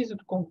 it's easy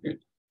to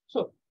compute.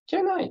 So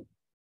can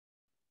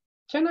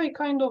I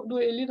kind of do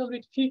a little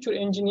bit feature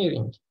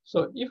engineering?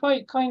 So if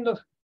I kind of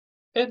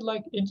add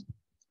like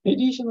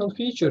additional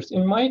features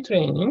in my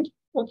training,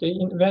 okay,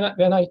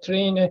 when I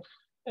train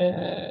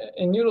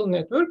a neural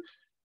network,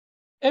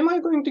 am I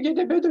going to get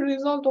a better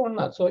result or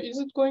not? So is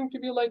it going to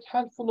be like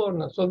helpful or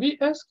not? So we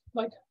ask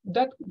like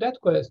that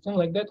question,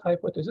 like that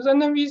hypothesis,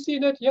 and then we see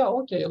that, yeah,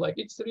 okay, like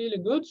it's really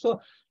good.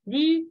 So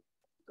we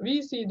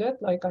see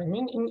that, like, I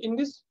mean, in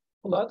this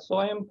plot, so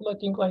I am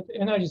plotting like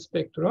energy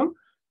spectrum.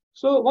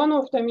 So one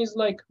of them is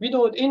like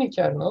without any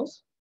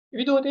kernels.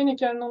 Without any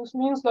kernels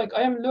means like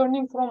I am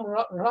learning from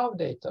raw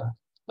data,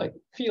 like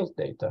field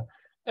data.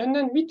 And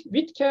then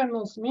with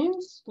kernels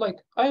means like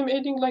I'm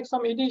adding like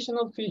some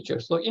additional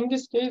features. So in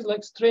this case,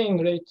 like strain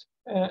rate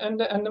and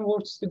the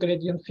vorticity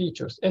gradient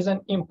features as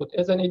an input,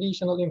 as an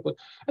additional input.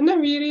 And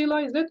then we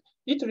realize that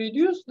it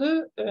reduces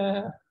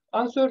the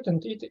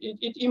uncertainty,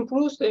 it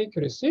improves the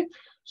accuracy.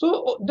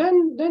 So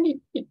then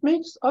it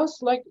makes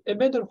us like a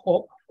better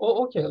hope.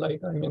 Oh, okay,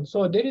 like, I mean,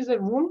 so there is a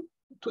room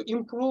to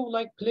improve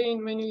like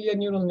plain vanilla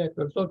neural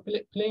networks or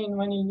plain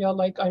vanilla,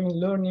 like, I mean,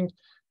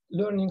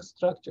 learning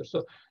structure.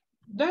 So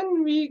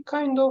then we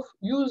kind of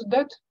use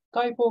that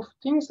type of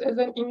things as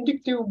an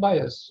inductive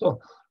bias. So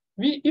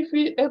if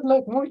we add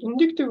like more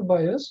inductive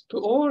bias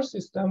to our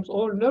systems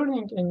or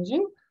learning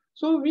engine,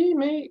 so we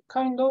may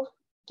kind of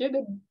get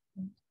a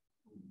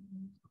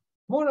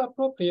more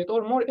appropriate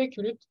or more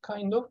accurate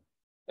kind of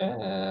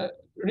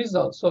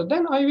results. So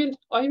then I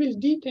will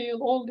detail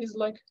all these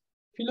like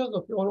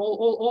philosophy or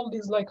all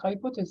these like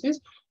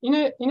hypotheses in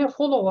a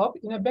follow-up,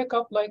 in a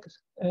backup like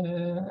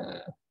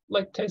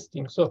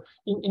testing. So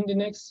in the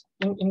next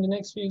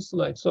few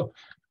slides. So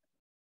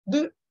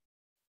the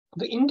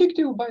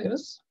inductive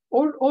bias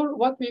or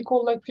what we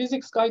call like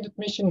physics guided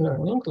machine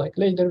learning, like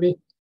later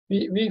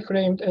we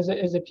framed as a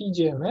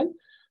PGML.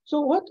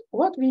 So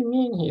what we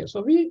mean here?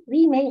 So we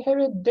may have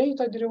a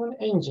data driven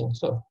engine.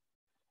 So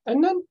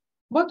and then,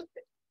 but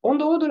on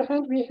the other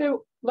hand, we have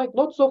like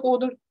lots of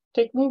other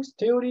techniques,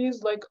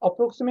 theories, like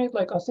approximate,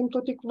 like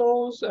asymptotic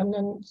laws, and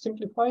then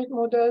simplified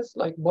models,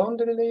 like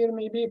boundary layer,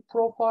 maybe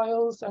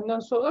profiles, and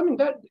then so, I mean,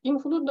 that in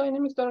fluid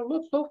dynamics, there are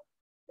lots of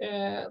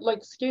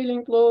like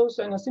scaling laws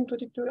and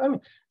asymptotic theory. I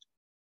mean,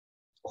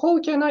 how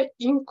can I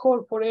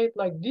incorporate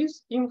like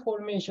this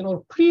information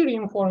or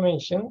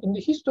pre-information in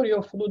the history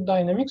of fluid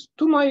dynamics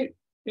to my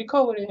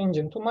recovery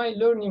engine, to my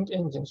learning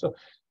engine? So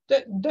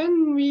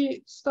then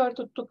we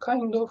started to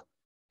kind of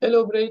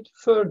elaborate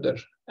further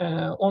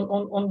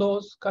on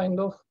those kind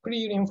of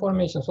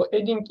pre-information. So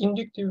adding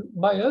inductive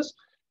bias.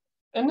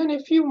 And then a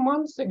few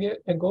months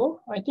ago,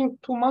 I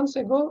think 2 months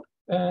ago,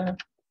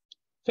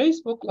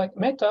 Facebook, like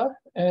Meta,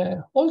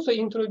 also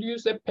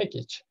introduced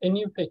a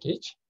new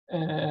package.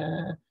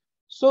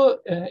 So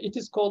it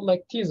is called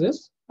like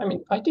thesis. I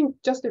mean, I think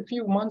just a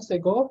few months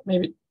ago,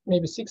 maybe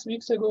 6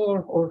 weeks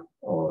ago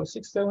or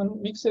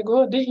 6-7 weeks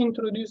ago, they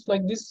introduced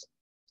like this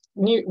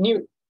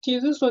new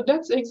thesis. So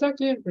that's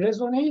exactly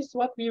resonates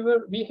what we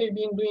have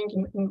been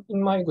doing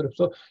in my group.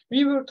 So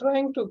we were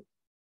trying to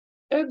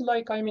add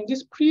like, I mean,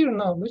 this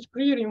pre-knowledge,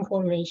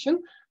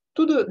 pre-information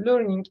to the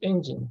learning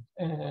engine.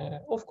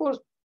 Of course,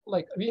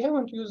 like we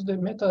haven't used the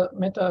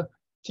meta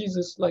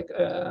thesis like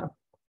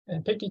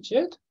package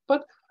yet,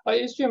 but I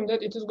assume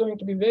that it is going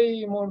to be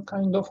way more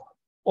kind of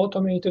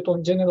automated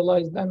or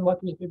generalized than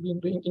what we have been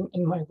doing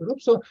in my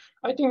group. So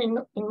I think in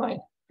my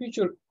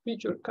future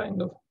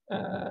kind of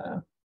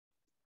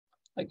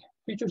like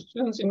future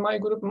students in my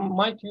group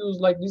might use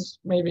like this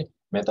maybe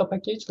meta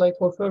package like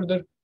for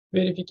further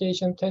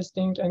verification,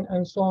 testing,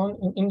 and so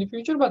on in the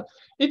future, but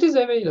it is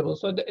available.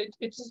 So it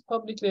is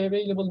publicly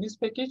available, this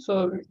package.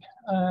 So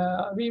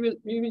we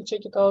will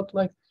check it out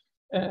like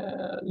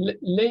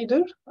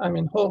later. I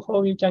mean, how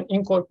we can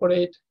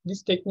incorporate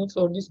these techniques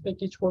or this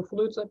package for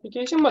fluids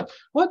application. But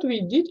what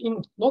we did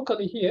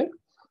locally here,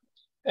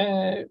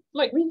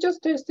 like we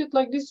just tested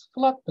like this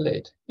flat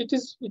plate. It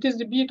is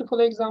the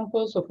beautiful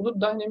examples of fluid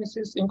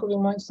dynamicists,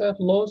 including myself,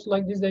 laws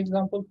like this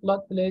example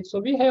flat plate. So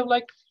we have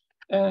like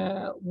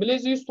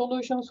Blazio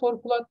solutions for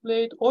flat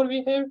plate, or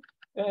we have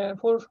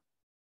for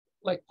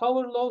like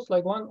power laws,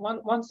 like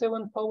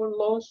 117 power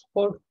laws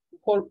for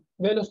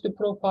velocity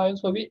profile.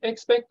 So we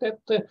expect that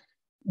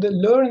the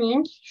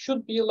learning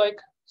should be like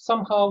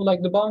somehow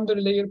like the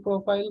boundary layer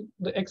profile,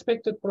 the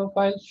expected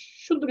profile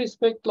should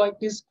respect like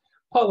this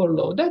power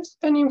law. That's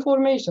an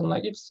information,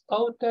 like it's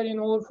out there in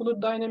our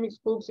fluid dynamics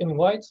books, in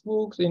White's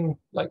books, in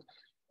like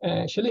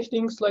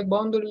Schlichting's like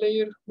boundary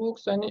layer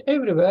books, and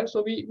everywhere.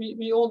 So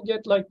we all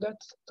get like that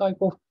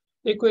type of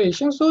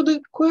equation. So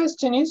the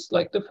question is,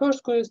 like the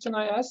first question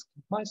I ask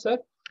myself,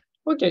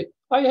 okay,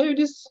 I have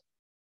this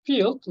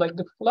field, like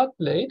the flat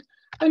plate,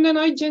 and then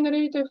I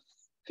generate a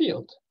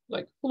field,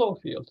 like flow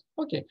field.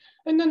 Okay,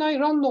 and then I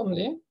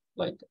randomly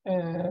like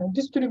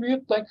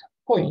distribute like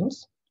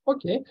points.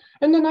 Okay,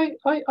 and then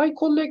I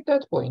collect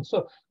that point.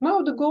 So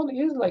now the goal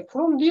is like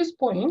from these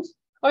points,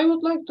 I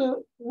would like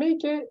to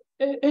make a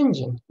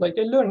engine, like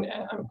a learn.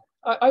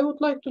 I would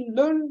like to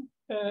learn.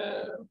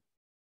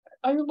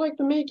 I would like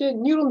to make a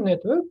neural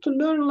network to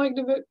learn like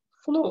the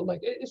flow,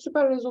 like a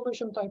super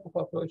resolution type of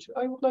approach.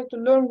 I would like to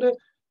learn the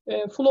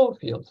flow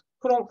field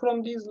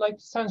from these like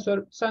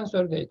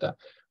sensor data.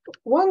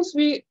 Once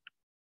we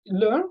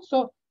learn,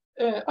 so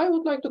I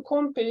would like to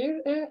compare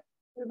a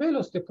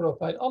velocity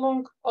profile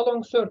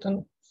along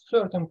certain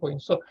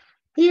points. So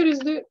here is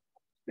the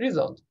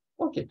result.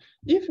 Okay,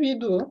 if we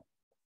do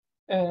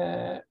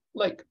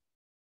like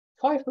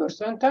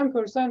 5%,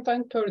 10%,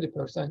 and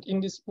 30%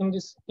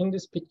 in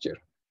this picture.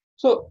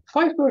 So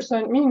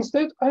 5% means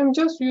that I'm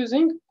just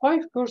using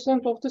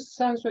 5% of the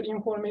sensor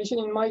information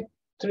in my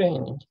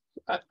training.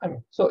 I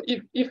mean, so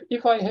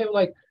if I have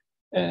like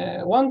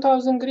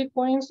 1,000 grid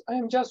points, I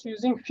am just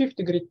using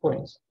 50 grid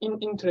points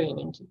in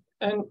training.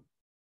 And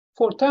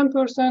for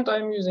 10%,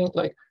 I'm using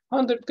like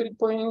 100 grid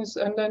points.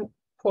 And then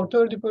for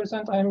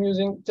 30%, I'm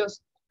using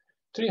just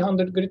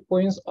 300 grid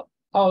points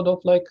out of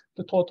like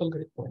the total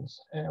grid points,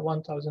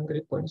 1,000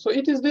 grid points. So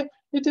it is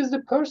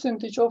the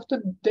percentage of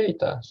the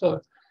data. So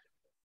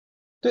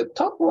the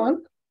top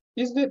one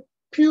is the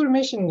pure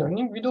machine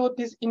learning without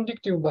this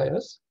inductive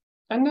bias.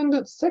 And then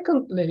the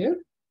second layer,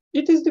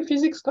 it is the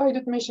physics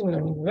guided machine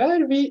learning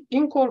where we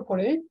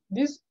incorporate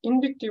this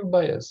inductive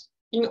bias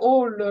in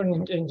our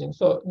learning engine.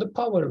 So the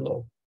power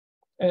law,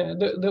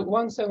 the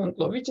 1/7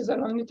 law, which is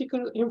an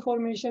analytical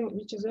information,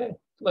 which is a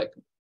like,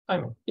 I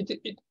mean,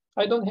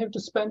 I don't have to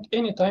spend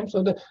any time.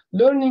 So the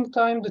learning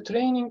time, the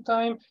training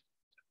time,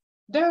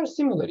 they are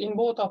similar in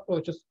both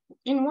approaches.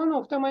 In one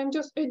of them, I'm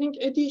just adding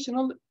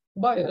additional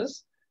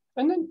bias.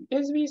 And then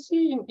as we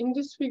see in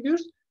these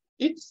figures,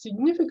 it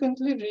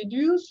significantly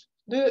reduces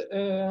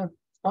the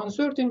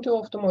uncertainty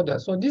of the model.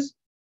 So this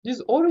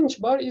orange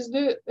bar is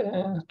the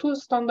 2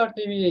 standard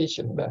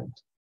deviation band.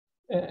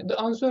 The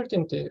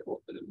uncertainty,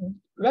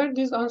 where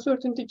this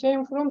uncertainty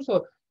came from.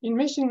 So in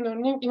machine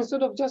learning,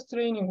 instead of just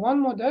training one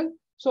model,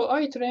 so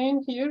I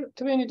trained here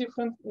 20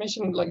 different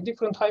machine, like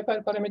different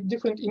hyperparameter,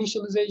 different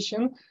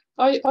initialization.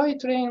 I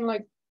train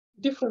like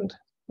different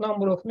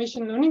number of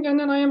machine learning, and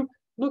then I am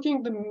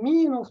looking the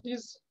mean of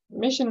these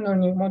machine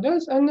learning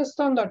models and the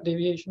standard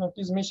deviation of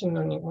these machine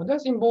learning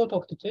models in both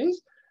of the case.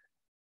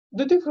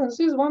 The difference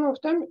is one of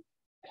them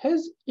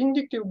has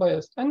inductive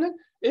bias. And then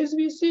as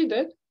we see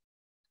that,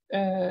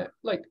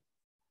 like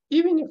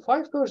even if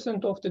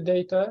 5% of the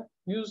data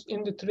used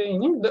in the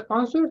training, the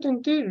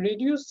uncertainty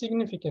reduced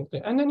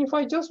significantly. And then if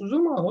I just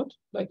zoom out,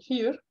 like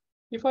here,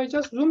 if I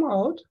just zoom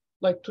out,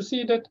 like to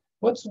see that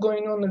what's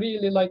going on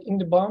really like in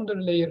the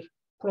boundary layer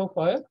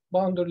profile,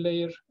 boundary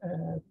layer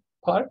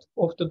part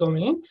of the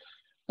domain,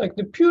 like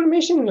the pure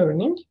machine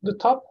learning, the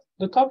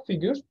top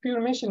figures,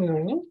 pure machine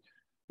learning,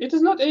 it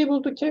is not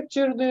able to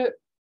capture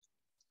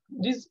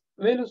this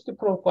velocity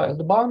profile,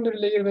 the boundary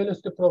layer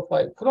velocity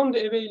profile from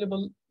the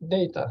available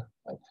data.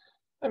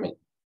 I mean,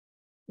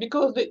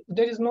 because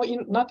there is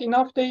not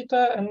enough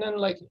data, and then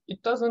like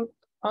it doesn't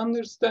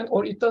understand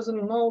or it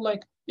doesn't know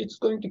like it's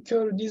going to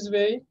curve this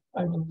way.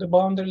 I mean, the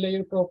boundary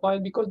layer profile,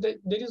 because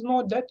there is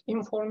no that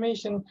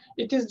information.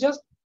 It is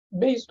just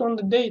based on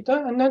the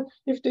data, and then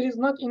if there is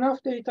not enough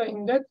data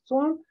in that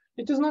zone,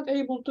 it is not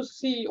able to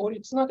see, or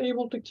it's not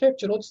able to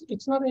capture, or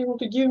it's not able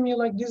to give me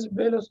like this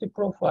velocity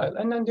profile.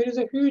 And then there is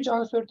a huge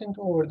uncertainty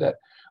over that.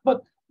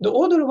 But the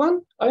other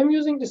one, I'm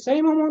using the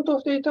same amount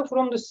of data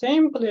from the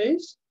same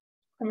place.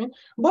 I mean,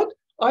 but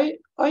I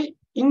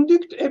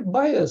induced a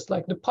bias,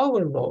 like the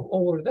power law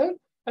over there,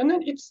 and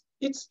then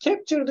it's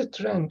captured the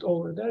trend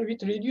over there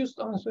with reduced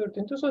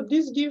uncertainty. So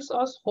this gives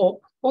us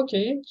hope.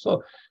 Okay,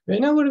 so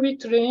whenever we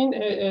train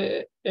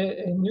a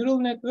neural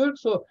network,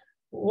 so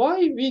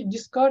why we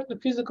discard the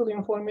physical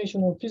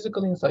information or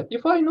physical insight?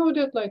 If I know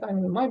that, like, I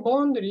mean, my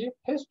boundary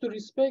has to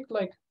respect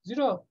like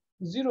zero,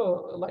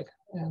 like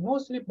no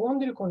slip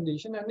boundary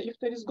condition, and if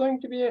there is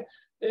going to be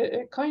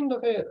a kind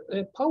of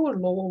a power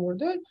law over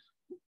there,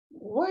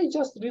 why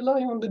just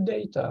rely on the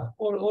data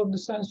or the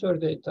sensor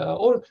data?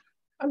 Or,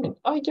 I mean,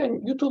 I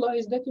can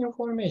utilize that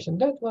information.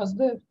 That was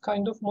the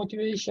kind of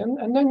motivation.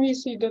 And then we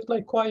see that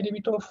like quite a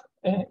bit of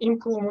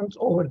improvements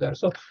over there.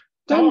 So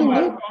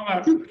Omer,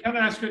 can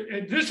I ask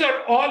you, these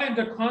are all in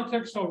the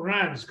context of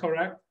RANDs,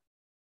 correct?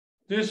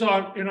 These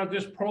are,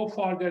 this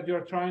profile that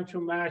you're trying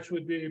to match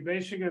would be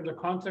basically in the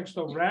context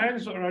of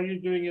RANDs, or are you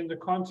doing in the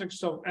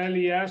context of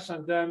LES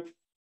and then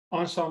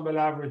ensemble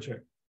averaging?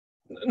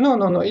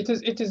 No. It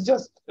is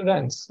just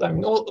RANDs. I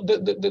mean, all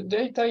the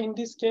data in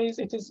this case,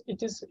 it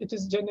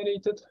is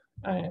generated.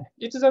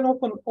 It is an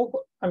open.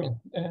 I mean,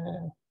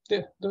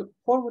 the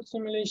forward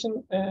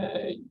simulation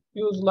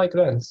use like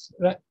RANDs.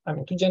 I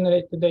mean, to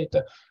generate the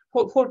data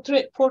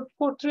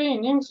for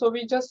training. So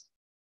we just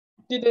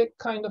did a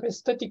kind of a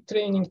static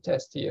training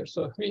test here.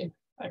 So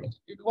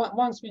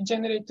once we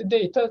generate the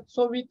data,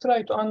 so we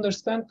try to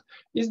understand,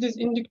 is this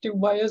inductive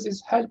bias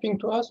is helping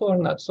to us or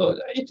not? So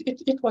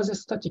it was a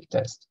static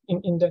test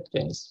in that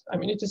case. I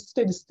mean, it is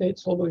steady state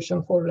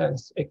solution for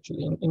lens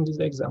actually in this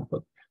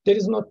example. There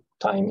is no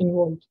time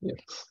involved here.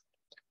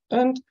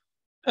 And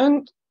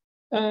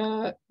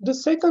the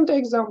second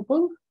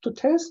example to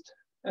test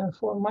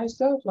for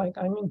myself, like,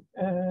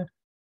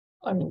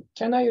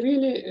 can I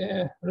really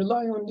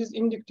rely on this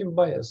inductive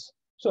bias?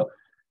 So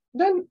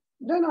then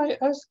I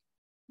ask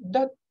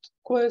that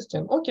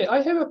question. Okay,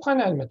 I have a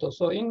panel method.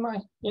 So in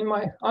my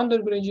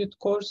undergraduate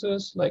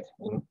courses, like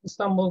in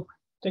Istanbul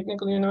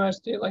Technical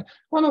University, like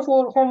one of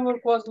our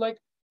homework was like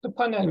the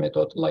panel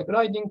method, like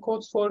writing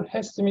codes for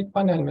Hess-Smith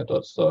panel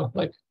methods. So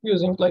like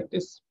using like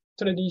this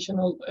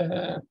traditional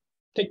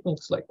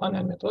techniques like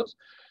panel methods.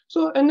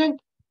 So, and then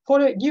for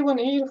a given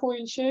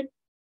airfoil shape,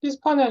 these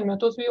panel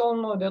methods, we all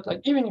know that, like,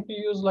 even if you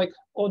use like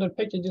other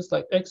packages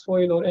like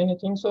Xfoil or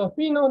anything, so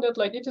we know that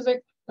like it is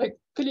like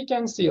click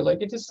and see,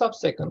 like it is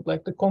sub-second,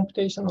 like the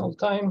computational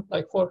time,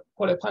 like for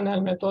a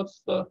panel method.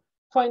 So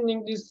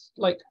finding this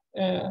like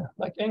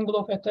angle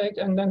of attack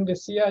and then the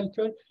CL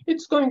curve,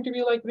 it's going to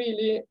be like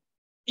really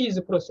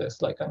easy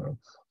process, like,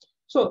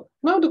 So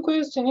now the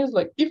question is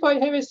like, if I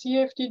have a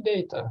CFD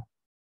data,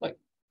 like,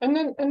 and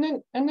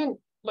then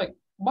like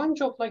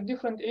bunch of like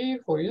different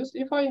airfoils,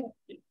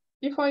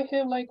 if I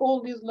have like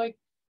all these like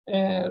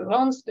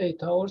runs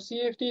data or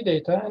CFD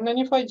data, and then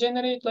if I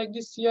generate like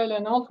this CL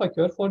and alpha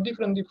curve for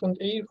different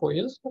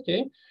airfoils,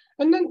 okay,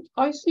 and then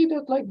I see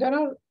that like there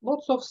are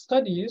lots of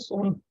studies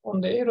on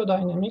the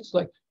aerodynamics,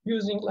 like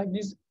using like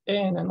this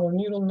ANN or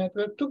neural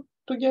network to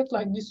get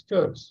like these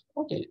curves.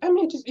 Okay, I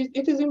mean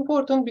it is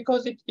important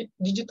because it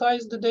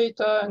digitizes the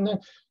data, and then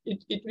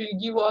it will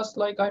give us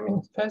like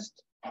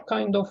fast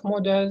kind of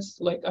models,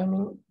 like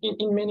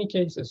in many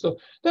cases. So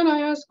then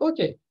I ask,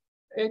 okay,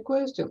 a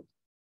question.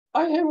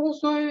 I have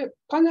also a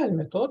panel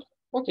method.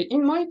 Okay,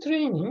 in my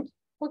training,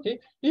 okay,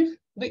 if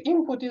the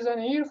input is an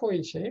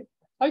airfoil shape,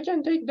 I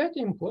can take that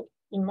input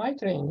in my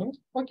training.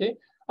 Okay,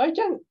 I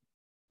can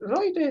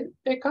write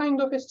a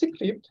kind of a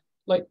script,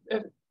 like,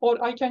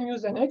 or I can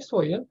use an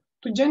Xfoil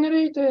to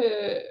generate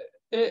a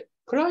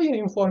prior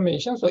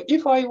information. So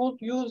if I would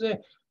use a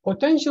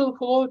potential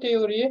flow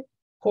theory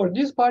for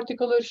this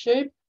particular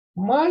shape,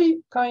 my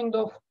kind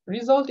of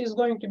result is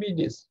going to be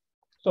this.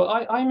 So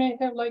I may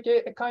have like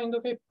a kind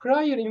of a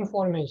prior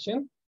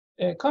information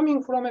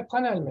coming from a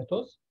panel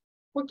method.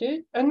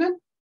 Okay, and then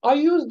I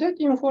use that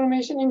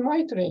information in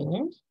my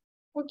training.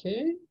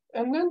 Okay,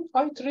 and then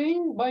I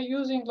train by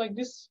using like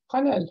this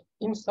panel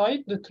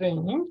inside the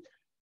training.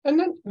 And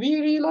then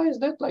we realize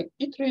that like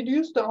it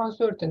reduced the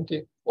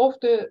uncertainty of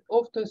the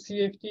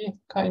CFD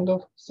kind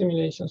of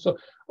simulation. So,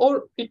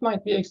 or it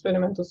might be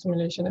experimental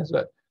simulation as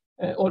well,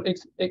 or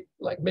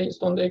like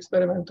based on the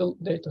experimental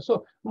data.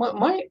 So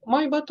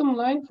my bottom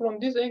line from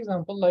this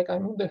example, like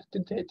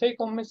the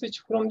take-home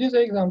message from this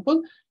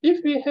example,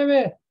 if we have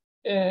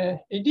a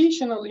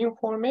additional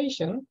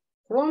information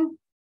from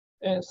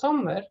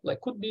somewhere, like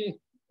could be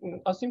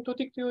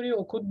asymptotic theory,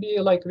 or could be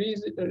like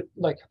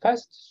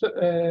fast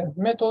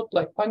method,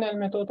 like panel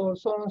method, or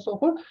so on and so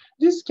forth.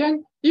 This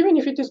can, even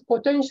if it is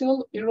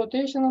potential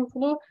irrotational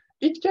flow,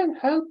 it can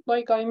help,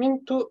 like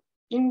to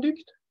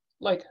induct,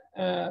 like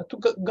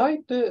to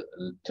guide the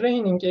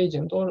training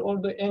agent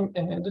or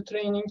the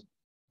training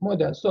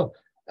model. So,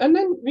 and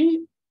then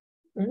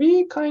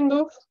we kind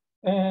of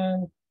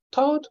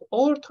thought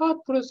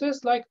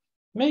process like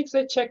makes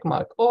a check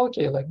mark.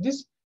 Okay, like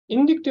this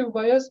inductive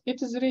bias,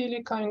 it is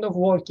really kind of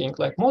working.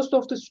 Like most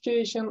of the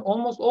situation,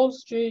 almost all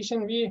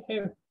situation, we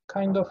have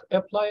kind of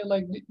apply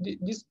like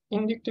this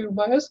inductive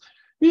bias.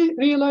 We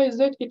realize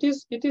that it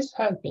is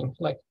helping,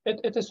 like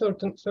at a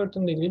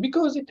certain degree,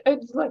 because it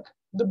adds like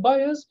the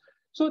bias.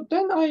 So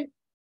then I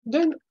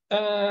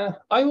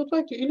would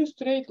like to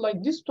illustrate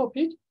like this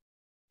topic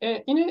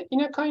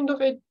in a kind of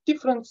a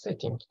different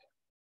setting.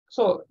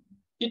 So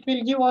it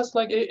will give us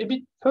like a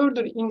bit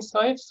further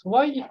insights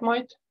why it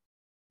might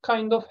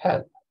kind of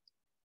help.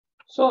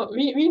 So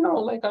we know,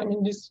 like,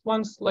 this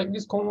once like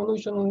this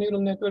convolutional neural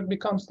network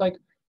becomes like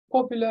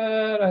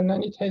popular, and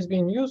then it has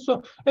been used.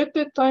 So at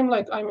that time,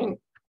 like,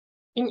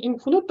 in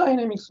fluid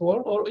dynamics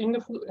world, or in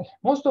the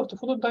most of the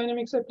fluid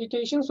dynamics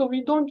applications, so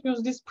we don't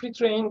use this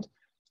pre-trained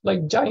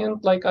like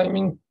giant, like,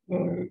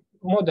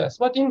 models.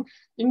 But in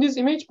this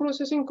image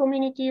processing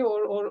community,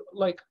 or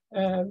like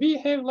we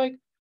have like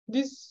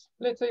this,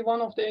 let's say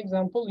one of the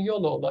example,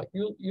 YOLO, like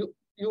you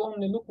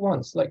only look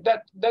once, like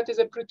that is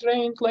a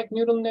pre-trained like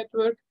neural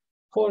network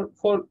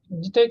for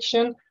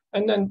detection,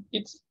 and then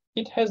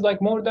it has like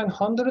more than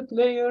 100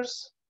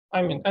 layers,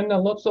 and then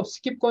lots of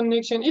skip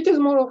connection. It is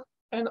more of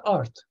an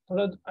art,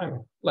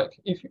 like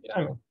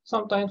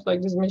sometimes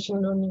like this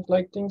machine learning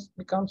like things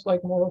becomes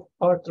like more of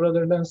art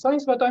rather than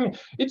science. But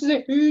it is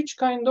a huge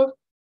kind of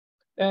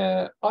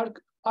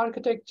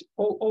architect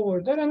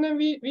over there. And then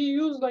we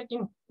use like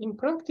in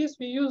practice,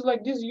 we use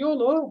like this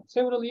YOLO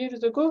several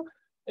years ago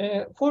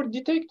for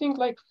detecting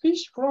like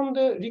fish from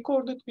the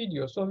recorded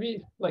video. So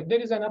we like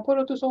there is an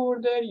apparatus over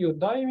there. You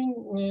dive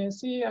in,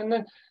 see, and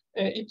then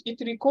it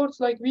records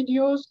like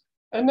videos,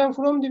 and then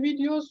from the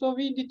videos, so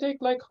we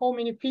detect like how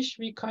many fish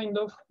we kind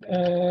of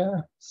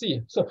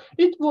see. So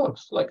it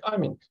works. Like I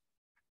mean,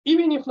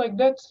 even if like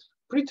that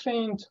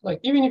pre-trained, like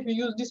even if we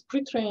use this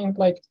pre-trained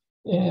like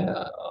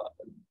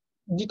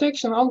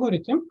detection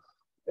algorithm,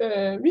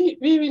 we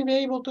will be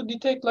able to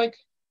detect like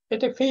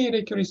at a fair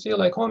accuracy,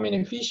 like how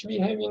many fish we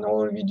have in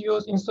our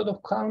videos instead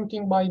of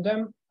counting by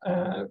them.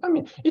 I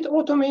mean, it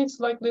automates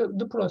like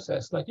the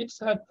process, like it's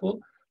helpful.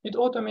 It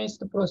automates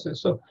the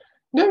process. So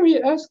then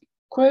we ask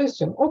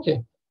question,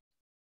 okay,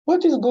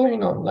 what is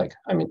going on? Like,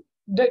 I mean,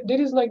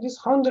 there is like this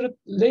 100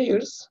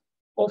 layers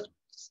of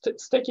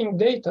stacking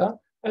data.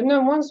 And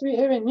then once we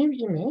have a new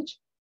image,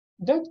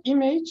 that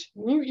image,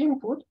 new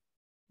input,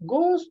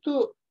 goes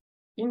to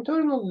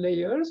internal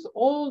layers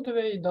all the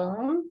way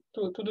down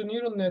to the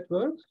neural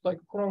network, like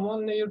from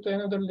one layer to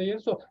another layer.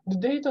 So the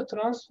data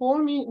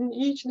transform in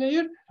each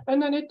layer.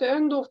 And then at the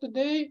end of the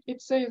day,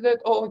 it says that,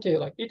 oh, okay,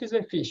 like it is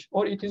a fish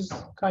or it is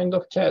kind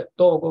of cat,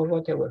 dog, or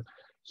whatever.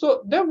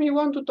 So then we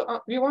want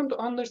to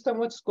understand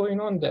what's going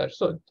on there.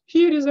 So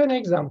here is an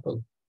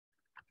example.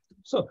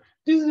 So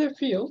this is a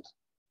field.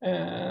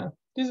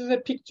 This is a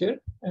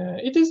picture.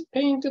 It is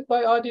painted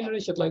by Adil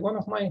Rashid, like one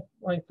of my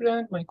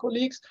friend, my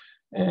colleagues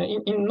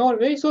in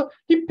Norway. So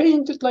he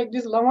painted like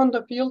this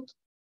lavender field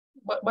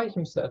by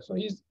himself. So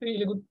he's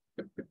really good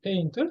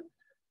painter.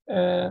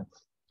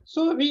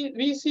 So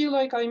we see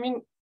like, I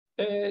mean,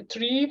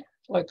 tree,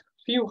 like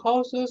few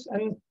houses,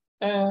 and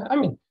I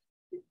mean,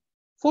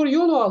 for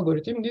YOLO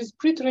algorithm, this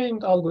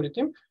pre-trained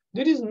algorithm,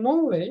 there is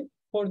no way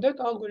for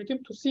that algorithm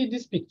to see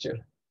this picture.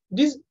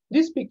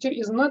 This picture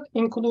is not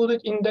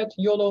included in that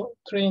YOLO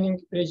training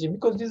regime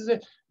because this is a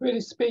very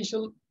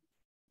spatial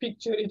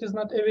picture. It is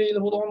not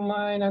available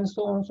online and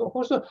so on and so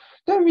forth. So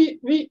then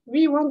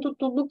we wanted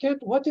to look at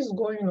what is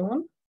going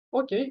on.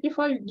 Okay, if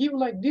I give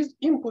like this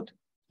input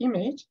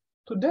image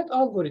to that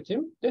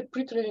algorithm, that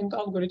pre-trained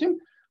algorithm,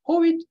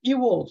 how it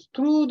evolves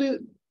through the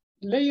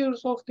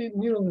layers of the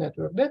neural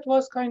network. That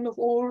was kind of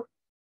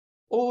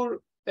our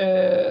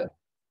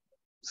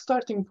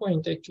starting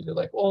point, actually,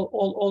 like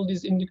all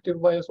these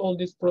inductive bias, all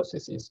these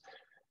processes.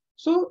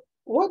 So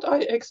what I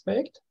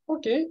expect,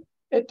 okay,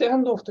 at the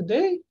end of the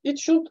day, it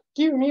should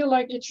give me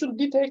like, it should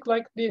detect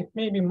like the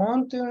maybe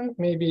mountain,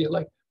 maybe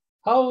like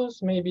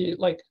house, maybe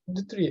like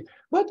the tree.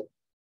 But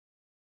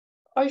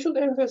I should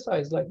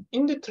emphasize like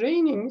in the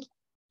training,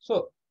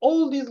 so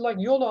all these like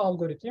YOLO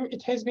algorithm,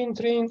 it has been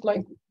trained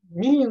like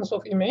millions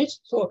of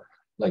images. So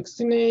like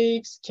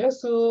snakes,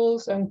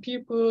 castles, and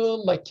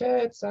people, like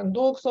cats and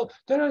dogs. So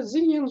there are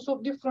zillions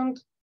of different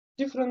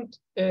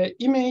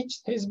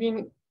image has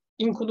been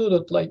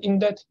included like in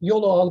that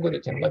YOLO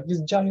algorithm, like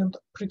this giant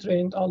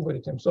pre-trained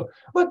algorithm. So,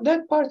 but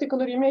that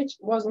particular image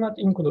was not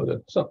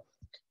included. So,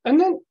 and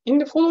then in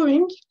the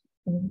following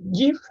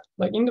GIF,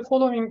 like in the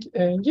following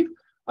GIF,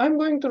 I'm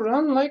going to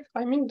run like,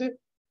 I mean,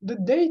 the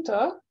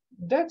data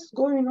that's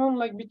going on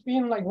like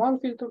between like one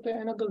filter to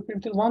another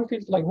filter, one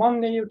filter, like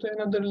one layer to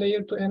another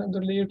layer to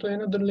another layer to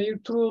another layer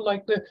through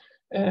like the,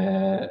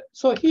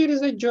 so here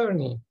is a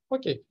journey.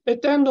 Okay,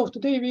 at the end of the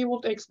day, we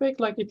would expect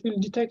like it will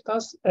detect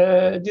us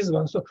this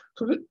one. So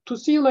to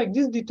see like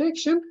this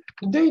detection,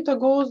 the data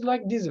goes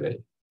like this way.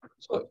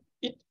 So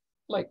it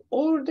like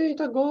all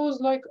data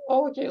goes like,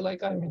 oh, okay,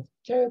 like I mean,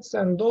 cats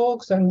and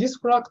dogs and these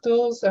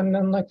fractals, and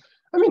then like,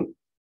 I mean,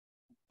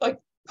 like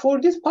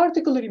for this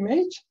particular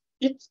image,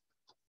 it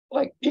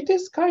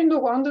is kind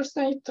of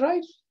understand, it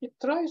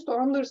tries to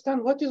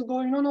understand what is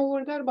going on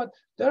over there, but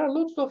there are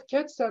lots of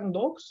cats and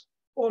dogs.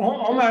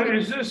 Omer,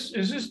 is this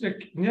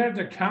near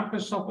the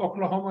campus of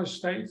Oklahoma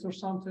State or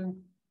something?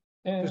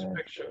 This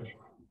picture?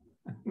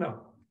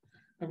 No,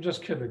 I'm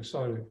just kidding.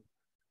 Sorry.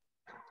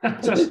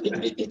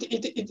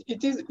 It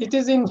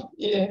is in.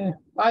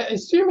 I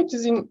assume it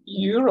is in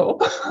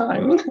Europe. I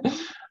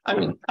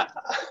mean,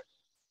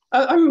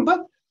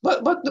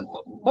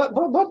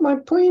 but my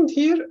point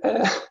here.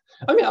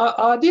 I mean,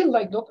 Adil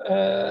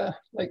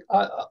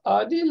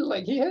Adil,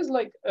 like he has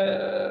like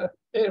a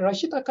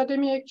Rashid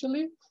Academy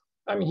actually.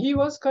 I mean, he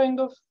was kind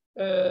of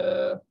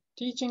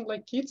teaching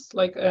like kids,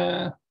 like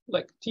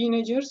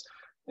teenagers,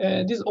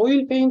 these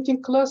oil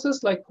painting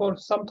classes, like for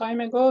some time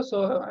ago.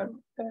 So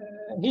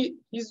he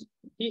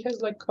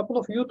has like a couple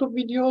of YouTube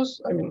videos.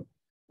 I mean,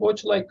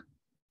 watch like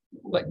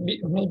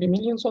maybe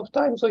millions of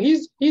times. So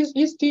he's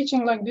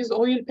teaching like this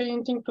oil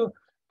painting to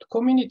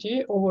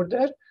community over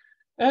there.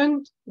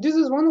 And this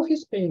is one of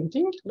his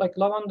painting, like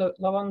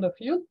lavender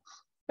field.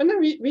 And then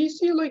we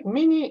see like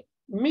many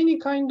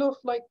kind of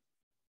like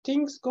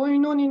things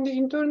going on in the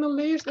internal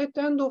layers. At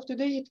the end of the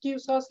day, it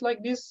gives us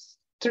like this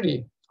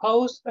tree,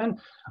 house, and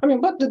I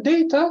mean, but the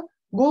data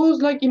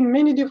goes like in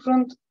many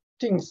different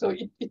things. So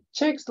it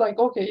checks like,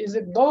 okay, is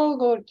it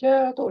dog or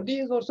cat or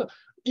this or so.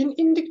 In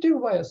inductive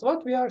bias,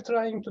 what we are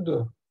trying to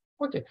do,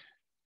 okay,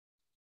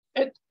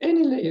 at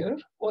any layer,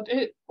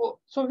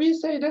 so we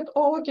say that,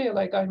 oh, okay,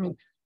 like I mean,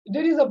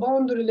 there is a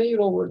boundary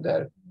layer over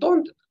there.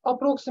 Don't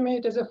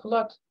approximate as a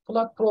flat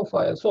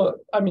profile. So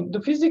I mean,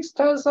 the physics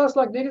tells us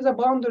like there is a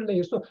boundary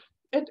layer. So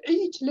at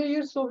each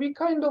layer, so we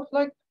kind of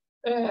like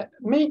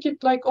make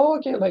it like, oh,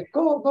 okay, like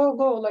go,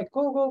 like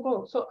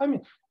go. So I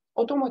mean,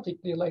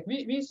 automatically, like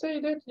we say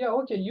that, yeah,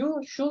 okay,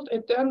 you should,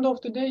 at the end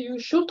of the day, you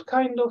should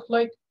kind of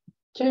like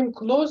came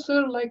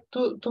closer like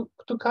to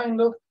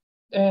kind of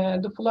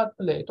the flat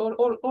plate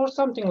or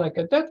something like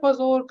that. That was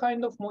our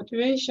kind of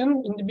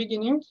motivation in the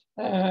beginning.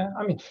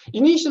 I mean,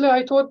 initially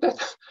I thought that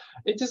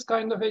it is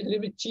kind of a little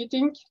bit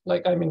cheating.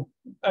 Like,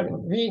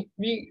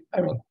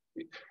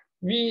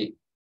 we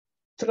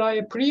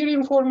try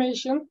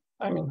pre-information,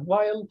 I mean,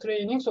 while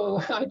training. So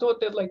I thought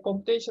that like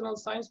computational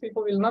science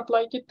people will not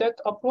like it, that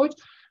approach.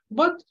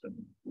 But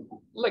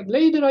like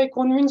later I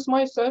convinced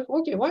myself,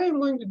 okay, why I'm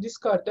going to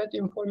discard that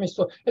information?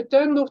 So at the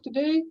end of the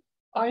day,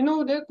 I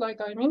know that like,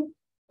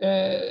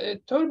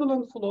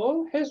 turbulent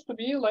flow has to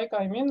be like,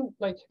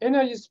 like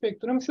energy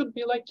spectrum should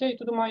be like k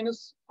to the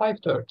minus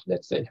 5/3,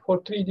 let's say,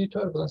 for 3D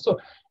turbulence. So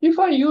if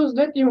I use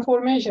that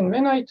information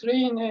when I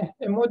train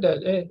a model,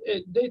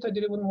 a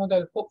data-driven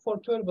model for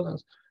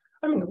turbulence,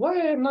 I mean,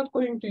 why I'm not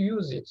going to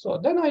use it? So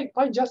then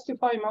I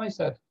justify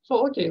myself.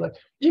 So, okay, like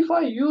if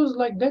I use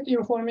like that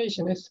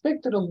information, a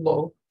spectral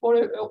law or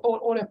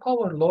a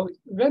power law,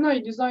 when I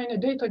design a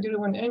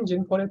data-driven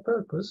engine for a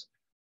purpose,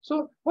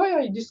 so why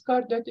I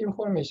discard that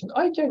information?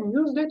 I can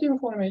use that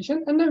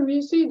information, and then we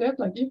see that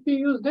like if we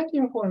use that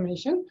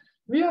information,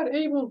 we are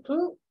able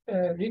to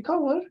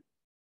recover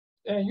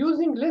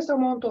using less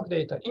amount of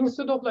data.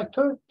 Instead of like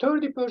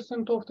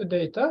 30% of the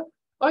data,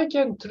 I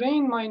can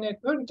train my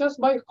network just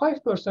by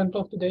 5%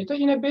 of the data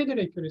in a better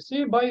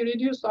accuracy by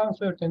reduced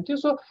uncertainty.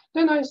 So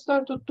then I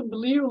started to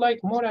believe like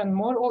more and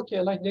more,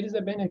 okay, like there is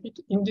a benefit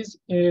in this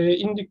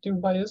inductive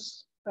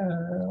bias,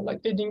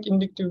 like adding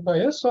inductive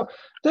bias. So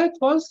that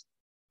was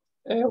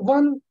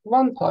one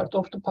part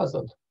of the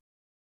puzzle.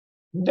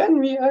 Then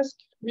we ask,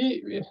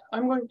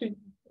 I'm going to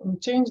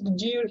change the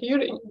gear here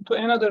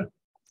to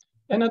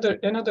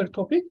another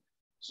topic.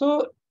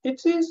 So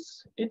it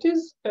is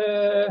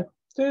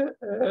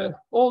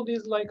all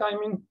these like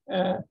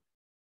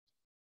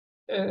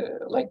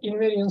like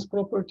invariance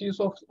properties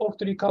of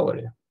the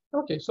recovery.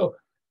 Okay, so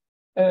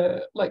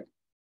like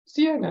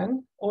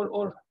CNN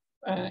or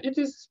it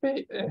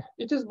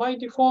is by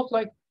default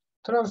like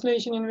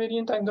translation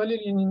invariant and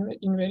Galilean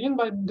invariant,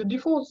 but the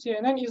default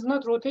CNN is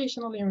not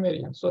rotational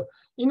invariant. So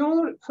in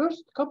our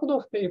first couple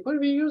of papers,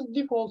 we use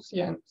default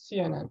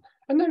CNN.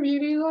 And then we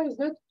realize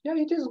that, yeah,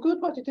 it is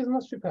good, but it is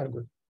not super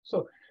good.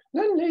 So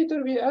then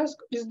later we ask,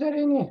 is there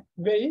any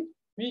way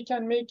we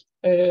can make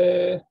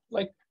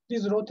like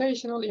this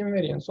rotational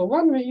invariant? So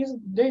one way is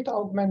data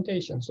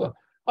augmentation. So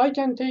I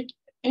can take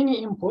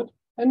any input,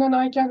 and then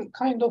I can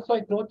kind of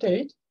like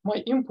rotate my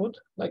input.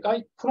 Like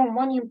from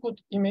one input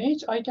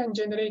image, I can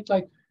generate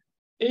like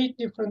 8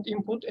 different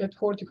input at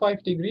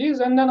 45 degrees,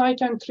 and then I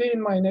can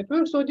train my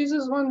network. So this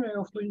is one way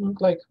of doing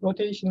like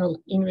rotational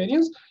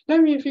invariance.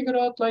 Then we figure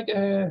out like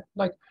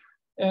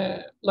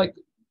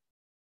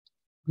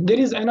there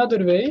is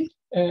another way.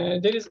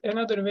 There is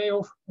another way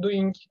of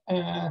doing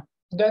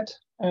that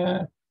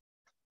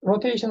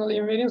rotational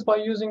invariance by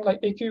using like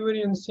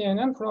equivariant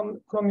CNN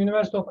from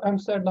University of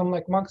Amsterdam,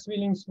 like Max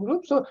Willing's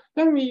group. So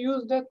then we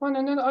use that one,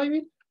 and then I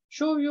will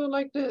show you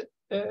like the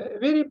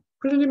very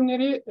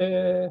preliminary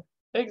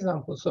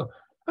example. So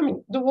I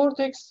mean the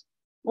vortex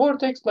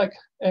like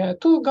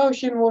 2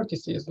 Gaussian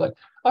vortices. Like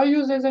I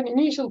use as an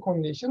initial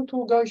condition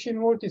 2 Gaussian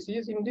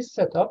vortices in this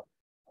setup,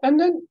 and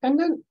then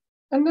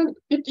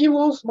it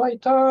evolves by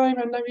time,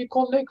 and then we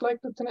collect like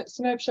the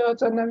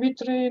snapshots, and then we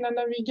train, and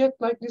then we get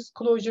like this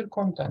closure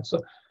content. So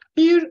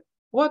here,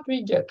 what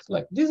we get,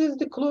 like this is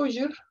the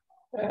closure,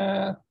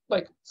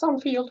 like some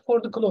field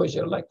for the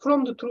closure, like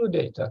from the true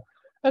data.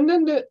 And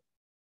then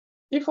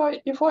if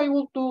I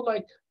would do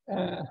like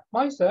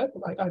myself,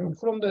 like I mean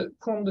from the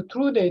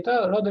true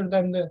data rather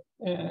than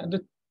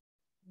the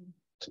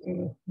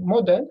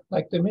model,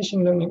 like the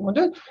machine learning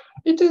model,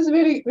 it is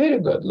very, very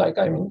good. Like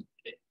I mean,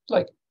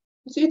 like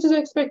it is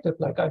expected,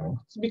 like I mean,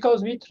 it's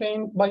because we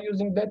train by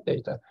using that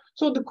data.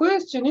 So the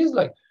question is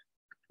like,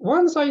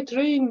 once I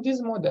train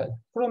this model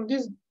from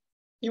this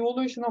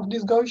evolution of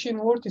these Gaussian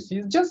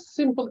vortices, just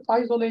simple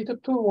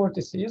isolated 2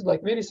 vortices,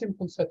 like very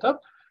simple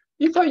setup.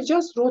 If I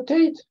just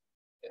rotate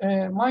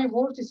my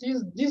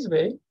vortices this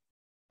way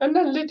and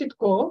then let it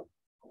go,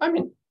 I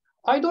mean,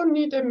 I don't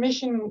need a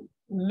machine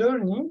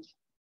learning.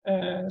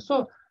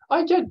 So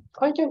I can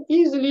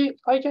easily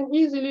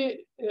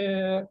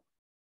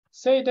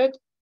say that,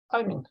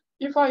 I mean,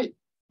 if I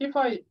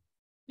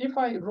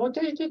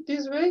rotate it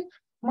this way,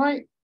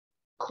 my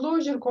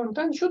closure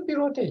content should be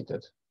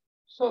rotated.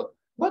 So,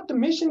 but the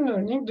machine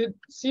learning, the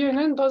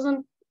CNN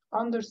doesn't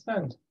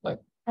understand. Like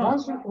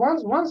once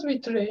we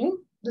train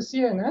the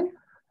CNN,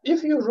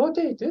 if you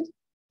rotate it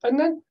and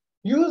then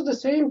use the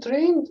same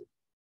trained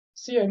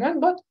CNN,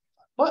 but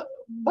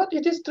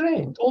it is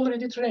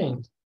already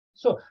trained.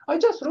 So I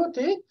just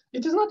rotate.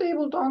 It is not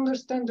able to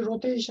understand the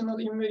rotational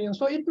invariance,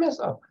 so it mess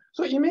up.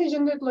 So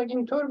imagine that like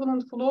in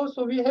turbulent flow,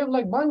 so we have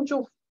like bunch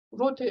of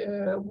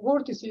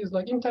vortices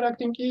like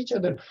interacting each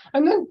other,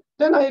 and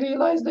then I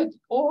realized that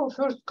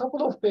first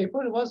couple of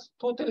papers was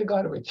totally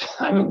garbage.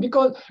 I mean,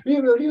 because we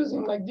were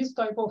using like this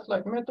type of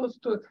like methods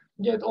to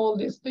get all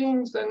these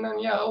things, and then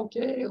yeah,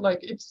 okay, like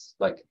it's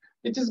like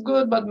it is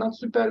good but not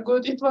super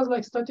good. It was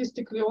like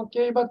statistically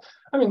okay, but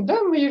I mean,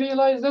 then we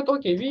realized that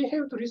okay, we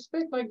have to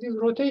respect like this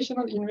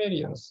rotational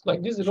invariance,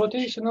 like this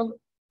rotational.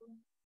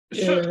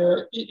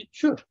 Sure.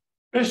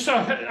 So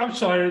I'm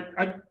sorry.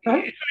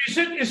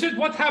 Is it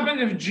what happened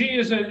if G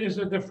is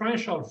a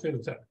differential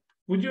filter?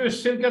 Would you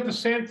still get the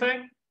same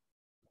thing?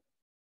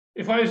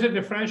 If I use a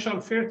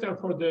differential filter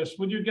for this,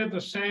 would you get the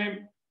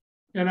same?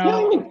 You know. Yeah,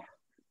 I mean,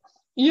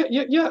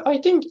 yeah. I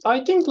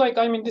think like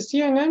I mean the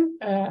CNN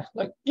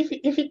like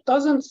if it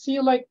doesn't see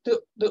like the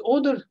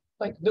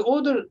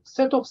other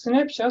set of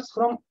snapshots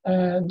from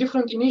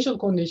different initial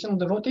condition,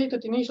 the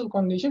rotated initial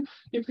condition,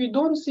 if we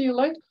don't see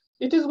like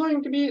it is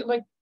going to be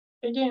like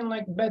again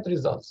like bad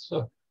results.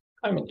 So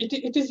I mean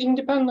it is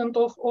independent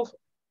of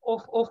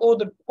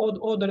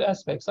other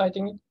aspects. I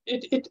think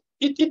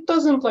it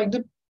doesn't like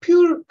the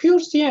pure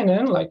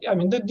CNN, like I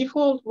mean the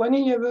default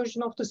vanilla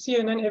version of the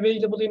CNN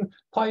available in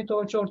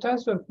PyTorch or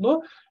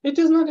TensorFlow, it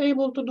is not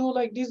able to do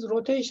like these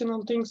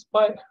rotational things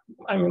by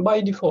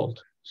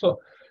default. So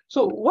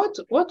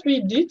what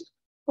we did,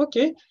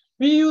 okay,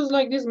 we use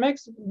like this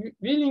max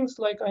Willings,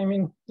 like I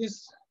mean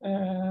this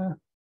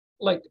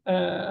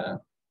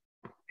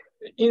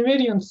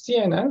invariant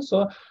CNN.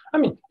 So I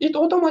mean it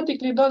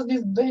automatically does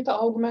this data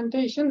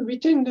augmentation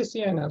within the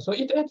CNN. So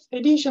it adds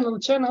additional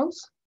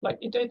channels, like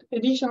it adds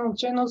additional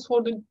channels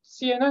for the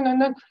CNN,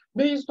 and then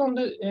based on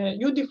the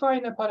you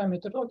define a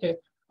parameter. Okay,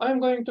 I'm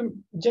going to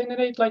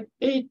generate like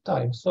 8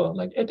 times. So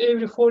like at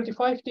every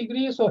 45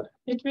 degrees. So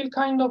it will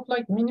kind of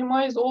like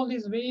minimize all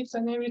these weights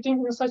and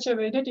everything in such a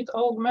way that it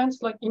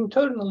augments like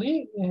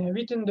internally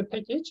within the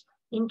package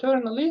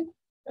internally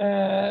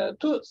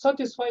to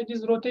satisfy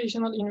these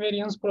rotational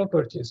invariance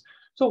properties.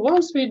 So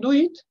once we do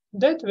it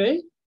that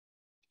way,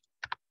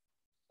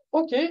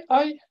 okay,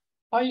 I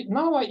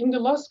in the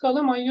last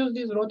column I use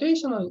this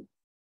rotational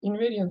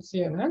invariant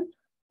CNN.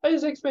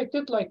 As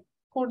expected, like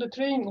for the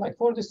train, like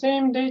for the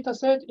same data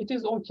set, it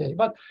is okay.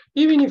 But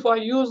even if I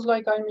use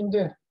like I'm in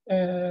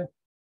the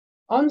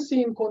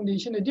unseen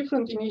condition, a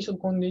different initial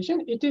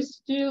condition, it is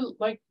still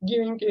like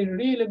giving a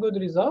really good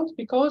result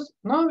because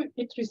now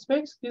it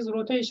respects this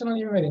rotational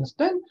invariance.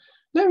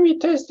 Then we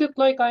tested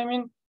like I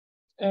mean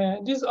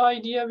this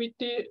idea with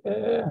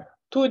the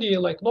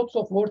 2D, like lots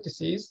of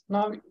vortices.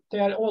 Now they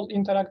are all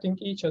interacting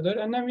each other,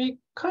 and then we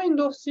kind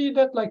of see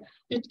that like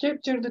it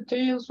captured the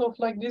tails of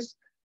like this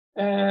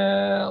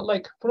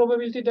like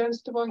probability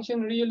density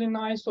function really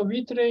nice. So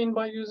we trained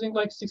by using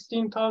like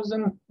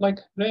 16,000 like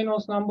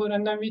Reynolds number,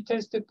 and then we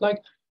tested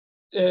like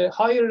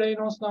higher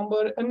Reynolds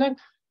number, and then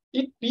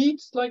it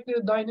beats like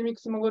the dynamic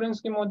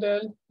Smogorensky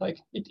model. Like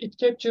it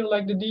captures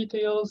like the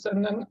details,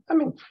 and then I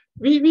mean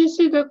we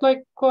see that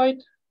like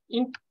quite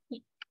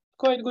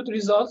good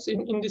results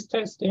in this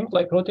testing,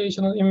 like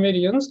rotational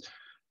invariance.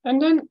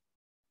 And then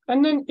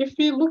if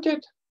we look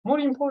at, more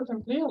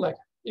importantly, like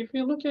if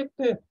we look at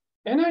the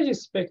energy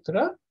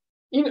spectra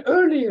in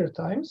earlier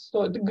times,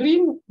 so the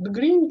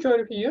green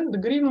curve here, the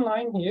green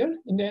line here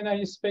in the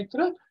energy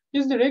spectra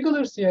is the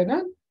regular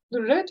CNN.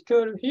 The red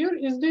curve here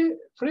is the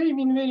frame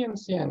invariant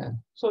CNN.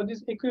 So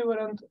this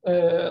equivalent,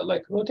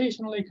 like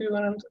rotational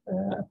equivalent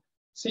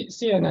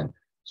CNN.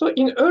 So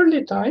in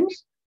early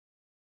times,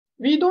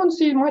 we don't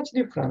see much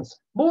difference.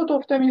 Both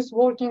of them is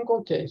working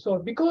okay. So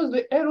because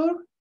the error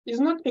is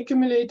not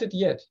accumulated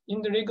yet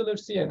in the regular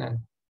CNN.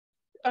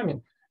 I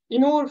mean,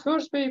 in our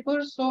first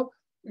paper, so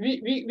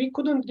we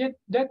couldn't get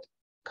that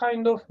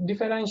kind of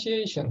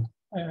differentiation.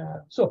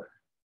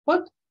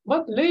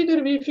 But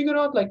later we figure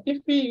out like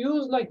if we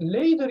use like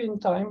later in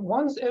time,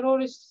 once error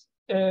is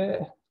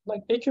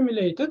like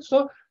accumulated,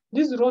 so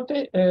this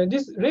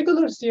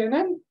regular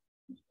CNN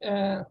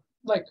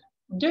like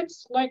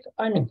gets like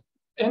I mean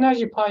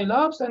energy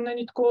pile-ups, and then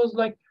it goes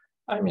like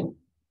I mean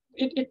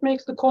it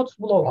makes the codes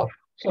blow up.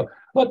 So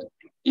but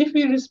if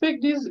we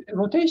respect this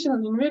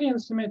rotational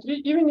invariant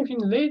symmetry, even if in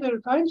later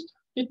times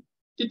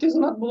it is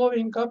not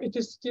blowing up, it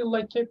is still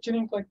like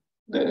capturing like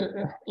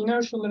the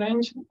inertial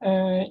range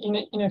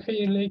in a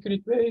fairly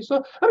accurate way.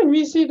 So I mean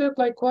we see that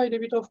like quite a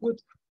bit of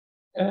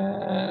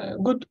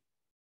good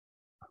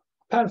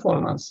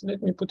performance.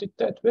 Let me put it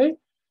that way.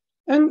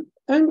 And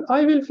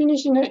I will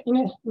finish in a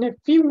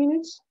few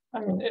minutes. I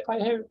mean I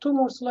have 2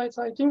 more slides,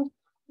 I think.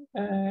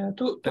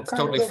 That's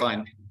totally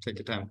fine. Take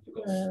your time.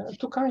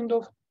 To kind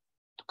of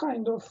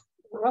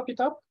wrap it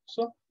up.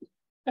 So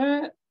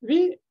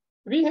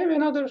we have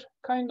another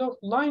kind of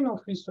line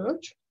of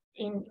research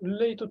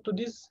related to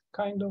this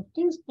kind of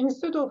things.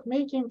 Instead of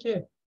making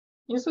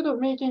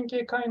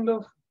a kind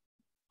of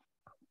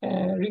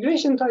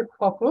regression type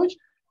of approach,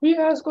 we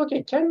ask,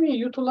 okay, can we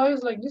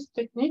utilize like these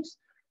techniques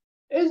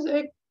as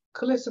a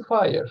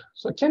classifier.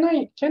 So can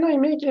I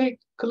make a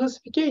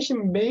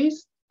classification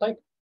based like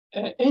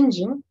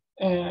engine?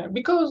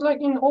 Because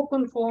like in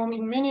open form,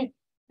 in many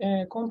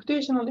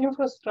computational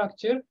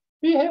infrastructure,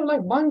 we have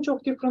like bunch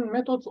of different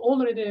methods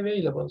already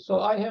available.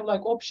 So I have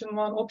like option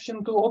 1,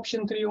 option 2,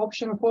 option 3,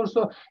 option 4.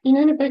 So in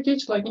any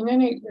package, like in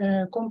any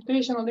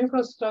computational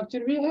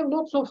infrastructure, we have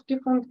lots of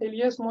different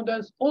LES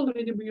models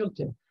already built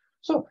in.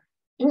 So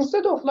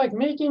instead of like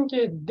making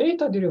a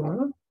data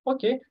driven,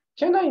 okay,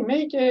 can I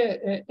make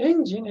a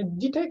engine, a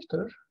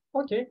detector,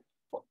 okay,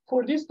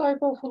 for this type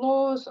of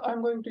flows,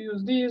 I'm going to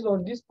use this,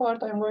 or this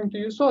part I'm going to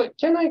use. So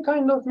can I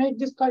kind of make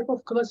this type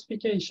of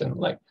classification?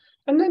 Like,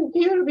 and then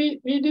here we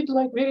did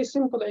like very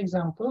simple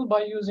example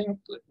by using,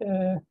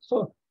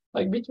 so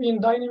like between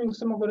dynamic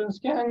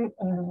Simogorensky and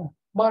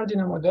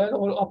Bardina model,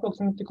 or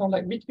approximately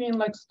like between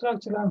like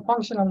structural and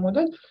functional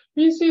model,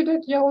 we see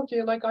that, yeah,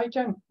 okay, like I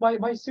can,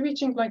 by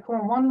switching like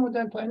from one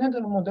model to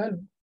another model,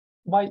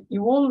 by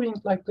evolving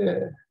like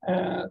the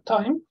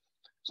time,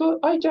 so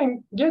I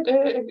can get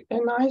a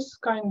nice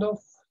kind of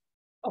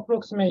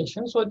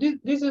approximation. So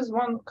this is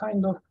one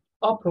kind of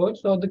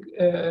approach. So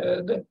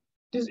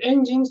these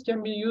engines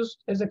can be used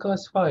as a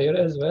classifier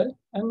as well.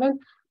 And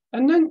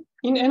then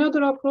in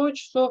another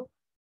approach, so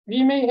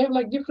we may have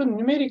like different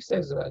numerics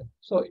as well.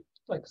 So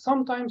like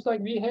sometimes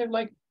like we have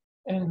like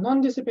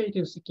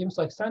non-dissipative schemes,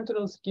 like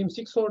central schemes,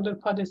 6-order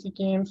Pade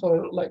schemes,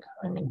 or like,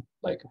 I mean,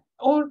 like,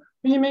 or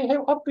we may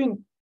have upwind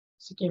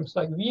schemes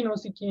like Vino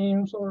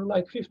schemes, or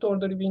like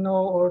 5th-order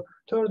Vino, or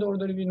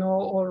 3rd-order Vino,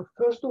 or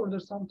 1st-order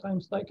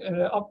sometimes like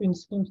upwind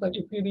schemes, like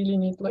if we really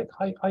need like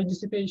high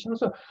dissipation.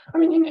 So I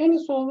mean, in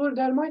any solver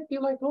there might be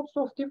like lots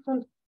of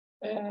different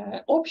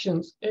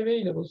options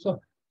available. So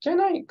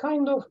can I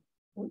kind of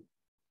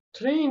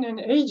train an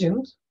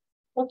agent,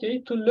 okay,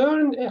 to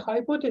learn a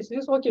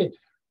hypothesis, okay,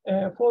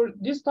 for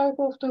this type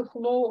of the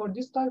flow or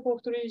this type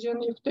of the region,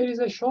 if there is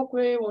a shock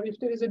wave or if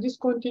there is a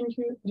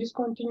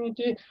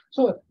discontinuity.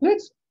 So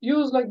let's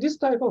use like this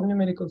type of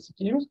numerical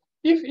schemes.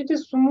 If it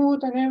is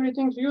smooth and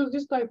everything, use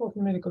this type of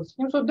numerical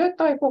scheme. So that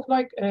type of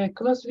like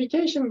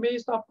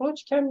classification-based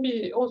approach can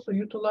be also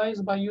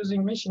utilized by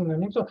using machine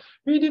learning. So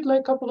we did like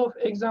a couple of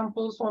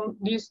examples on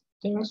these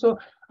things. So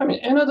I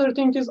mean, another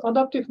thing is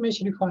adaptive mesh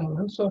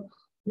refinement. So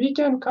we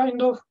can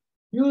kind of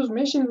use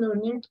machine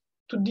learning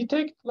to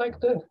detect like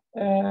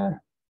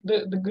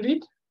the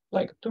grid,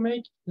 like to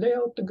make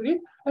layout the grid,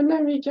 and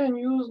then we can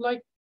use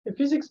like a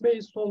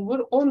physics-based solver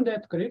on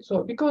that grid.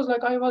 So because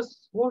like I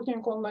was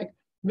working on like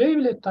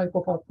wavelet type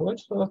of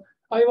approach, so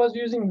I was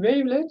using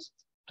wavelets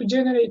to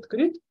generate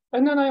grid,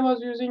 and then I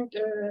was using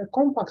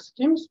compact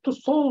schemes to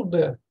solve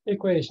the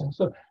equation.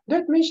 So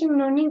that machine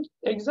learning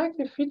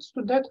exactly fits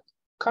to that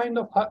kind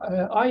of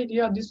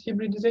idea, this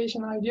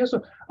hybridization idea.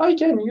 So I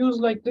can use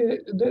like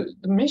the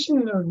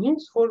machine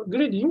learnings for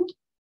gridding,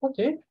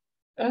 okay,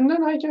 and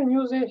then I can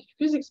use a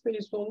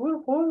physics-based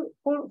solver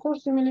for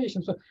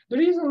simulation. So the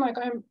reason like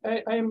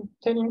I'm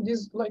telling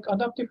this like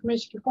adaptive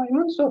mesh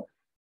refinement. So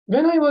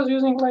when I was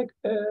using like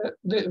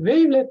the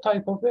wavelet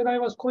type of, when I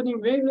was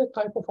coding wavelet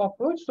type of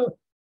approach, so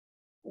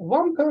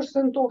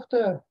 1% of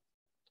the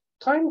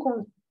time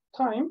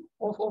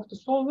of the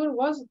solver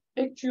was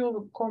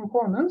actual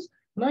components.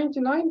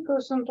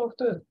 99% of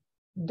the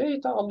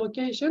data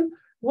allocation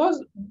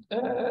was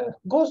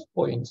ghost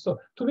points. So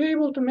to be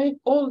able to make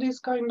all these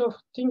kind of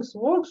things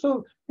work,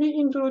 so we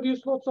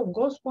introduced lots of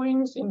ghost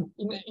points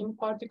in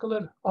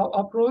particular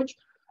approach,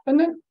 and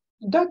then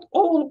that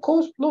all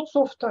cost lots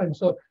of time.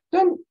 So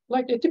then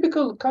like a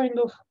typical kind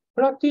of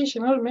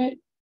practitioner may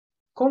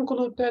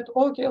conclude that,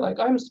 okay,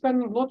 like I'm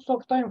spending lots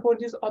of time for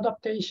this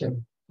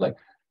adaptation. Like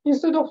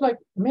instead of like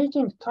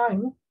making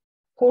time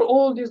for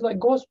all these like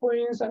ghost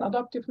points and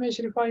adaptive mesh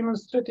refinement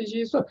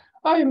strategies, so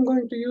I am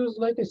going to use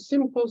like a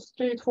simple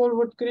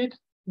straightforward grid,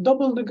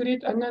 double the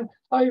grid, and then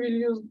I will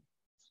use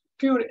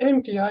pure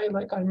MPI,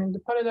 like I mean the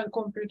parallel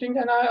computing,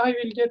 and I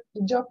will get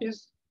the job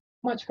is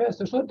much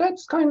faster. So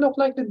that's kind of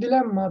like the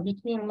dilemma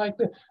between like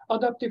the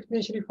adaptive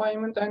mesh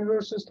refinement and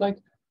versus like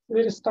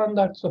very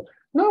standard. So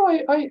now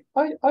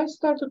I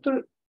started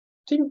to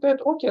think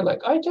that, okay,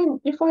 like I can,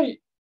 if I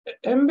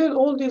embed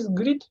all this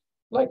grid,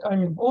 like I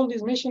mean all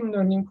this machine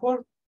learning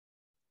for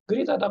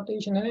grid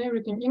adaptation and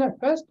everything in a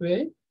fast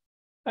way,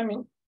 I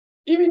mean,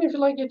 even if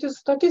like it is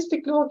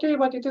statistically okay,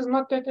 but it is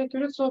not that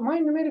accurate, so my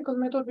numerical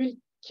method will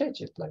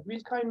catch it, like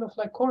will kind of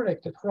like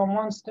correct it from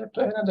one step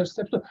to another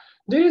step. So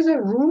there is a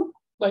room,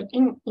 like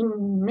in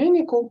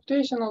many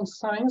computational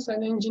science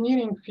and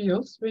engineering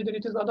fields, whether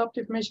it is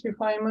adaptive mesh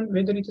refinement,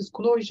 whether it is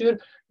closure,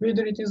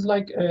 whether it is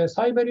like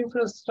cyber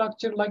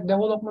infrastructure, like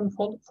development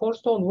for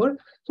solver.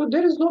 So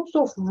there is lots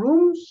of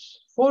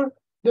rooms for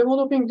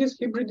developing this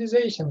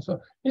hybridization. So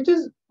it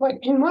is like,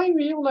 in my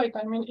view, like,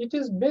 I mean, it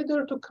is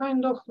better to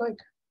kind of like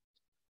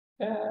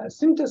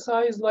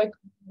synthesize like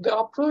the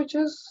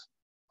approaches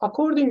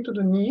according to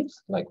the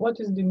needs, like what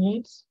is the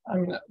needs, I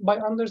mean, by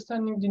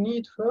understanding the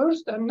need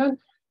first, and then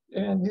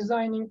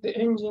designing the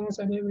engines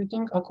and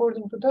everything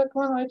according to that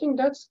one. I think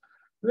that's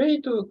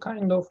way to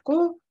kind of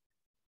go.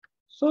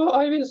 So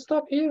I will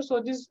stop here. So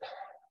this,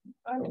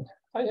 I mean,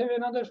 I have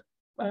another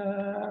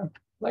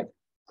like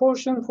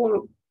portion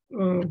for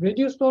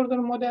reduced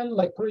order model,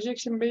 like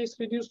projection-based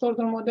reduced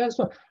order model.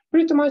 So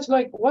pretty much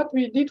like what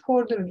we did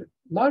for the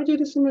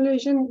larger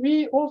simulation,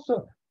 we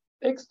also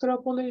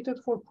extrapolated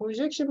for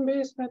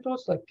projection-based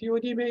methods, like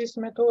POD-based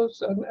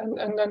methods,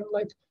 and then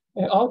like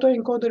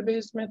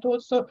autoencoder-based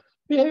methods. So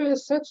we have a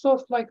set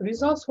of like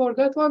results for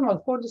that one.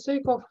 But for the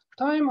sake of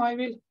time, I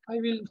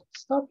will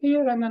stop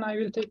here, and then I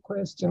will take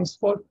questions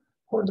for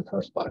the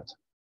first part.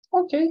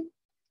 Okay,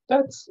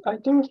 that's I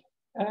think.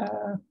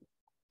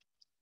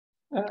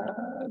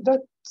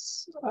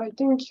 That's I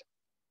think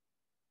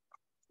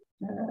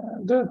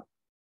the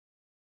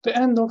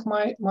end of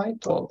my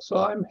talk. So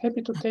I'm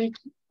happy to take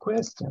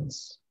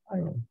questions. I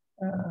mean,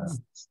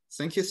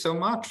 thank you so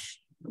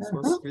much. This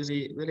was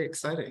really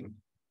exciting.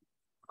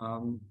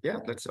 Yeah,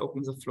 let's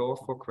open the floor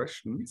for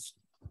questions.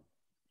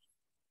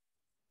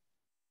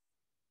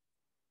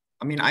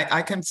 I mean,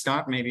 I can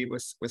start maybe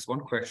with one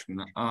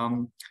question.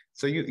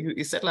 So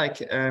you said like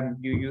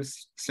you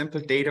use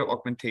simple data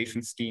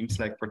augmentation schemes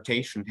like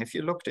rotation. Have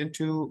you looked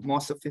into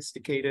more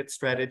sophisticated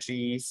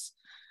strategies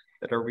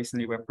that are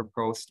recently were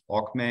proposed,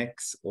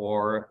 augmex,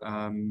 or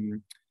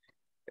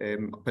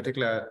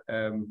particular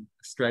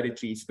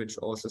strategies which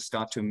also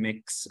start to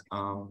mix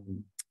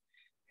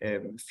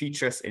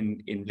features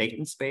in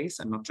latent space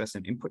and not just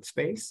in input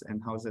space,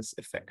 and how this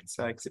affects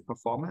like the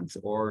performance,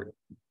 or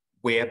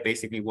where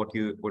basically what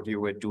you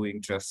were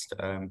doing just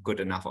good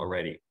enough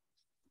already?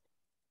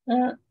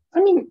 I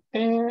mean,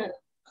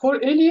 for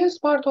LES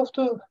part of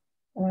the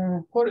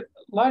for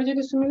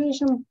larger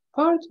simulation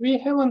part, we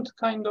haven't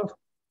kind of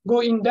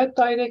go in that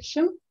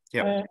direction.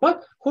 Yeah.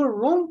 But for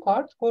ROM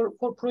part, for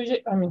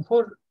project, I mean,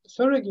 for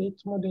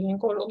surrogate modeling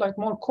or like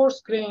more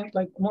coarse-grained,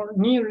 like more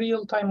near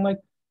real-time like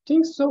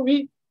things. So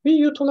we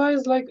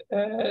utilize like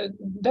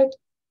that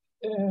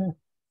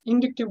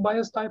inductive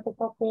bias type of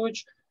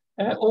approach.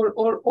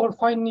 Or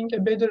finding a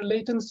better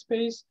latent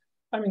space.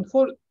 I mean,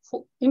 for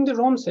in the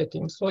ROM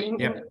settings. So in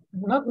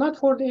not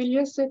for the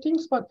LES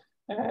settings, but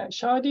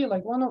Shadi,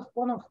 like one of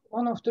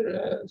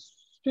the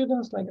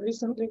students, like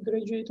recently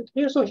graduated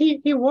here. So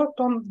he worked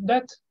on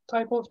that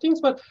type of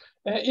things, but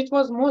it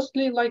was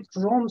mostly like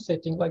ROM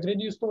setting, like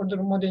reduced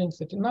order modeling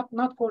setting,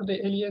 not for the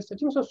LES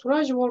setting. So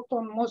Suraj worked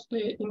on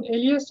mostly in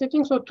LES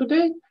setting. So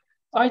today,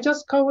 I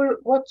just cover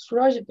what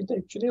Suraj did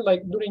actually,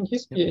 like during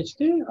his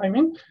PhD. I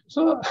mean,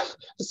 so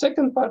the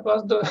second part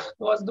was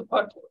the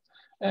part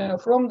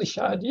from the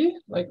Shadi,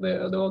 like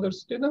the other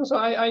students. So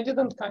I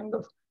didn't kind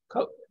of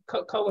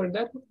cover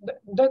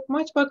that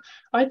much, but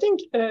I think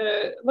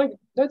like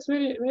that's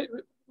very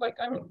like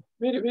I mean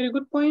very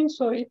good point.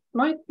 So it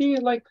might be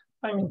like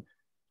I mean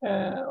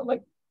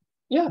like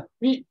yeah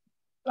we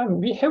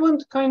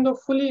haven't kind of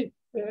fully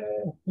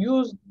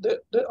used the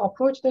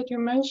approach that you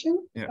mentioned.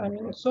 I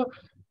mean so.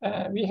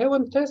 We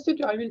haven't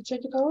tested. I will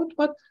check it out,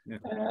 but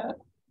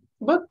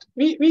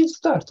we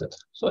started.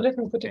 So let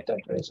me put it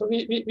that way. So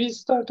we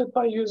started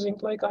by using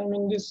like I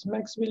mean this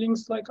Max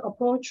Billings like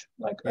approach,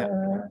 like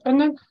and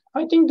then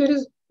I think there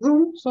is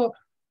room. So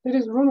there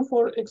is room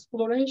for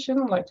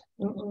exploration, like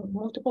in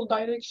multiple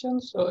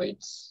directions. So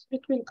it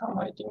will come,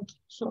 I think,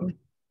 soon,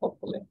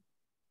 hopefully.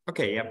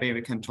 Okay, yeah, maybe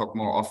we can talk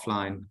more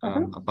offline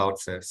about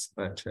this.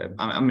 But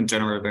I'm in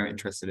general very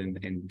interested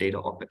in data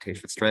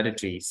augmentation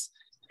strategies.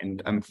 And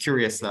I'm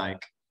curious,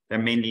 like they're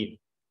mainly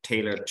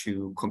tailored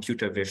to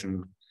computer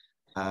vision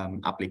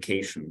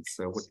applications.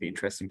 So it would be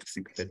interesting to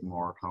think a bit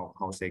more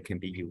how they can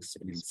be used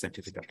in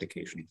scientific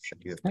applications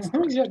that you have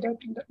described. Yeah,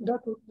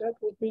 that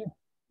would be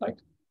like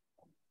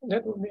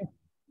that would be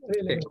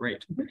really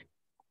great.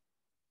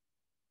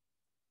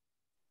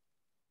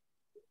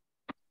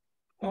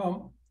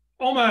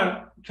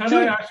 Omer, can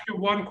I ask you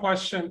one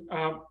question?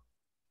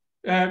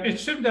 It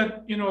seems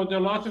that there are a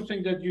lot of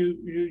things that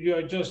you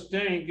are just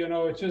saying.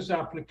 It is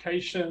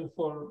application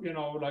for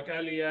like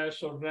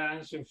LES or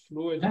RANs and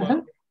fluids,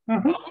 but I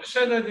would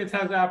say that it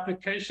has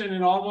application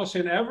in almost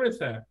in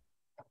everything,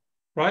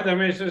 right? I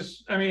mean, it's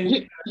just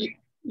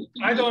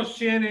I don't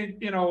see any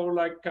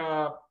like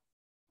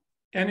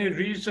any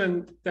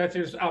reason that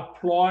is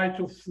applied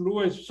to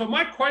fluids. So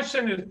my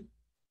question is,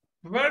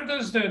 where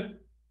does the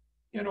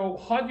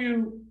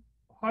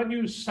how do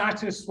you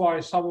satisfy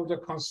some of the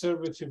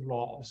conservative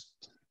laws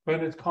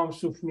when it comes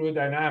to fluid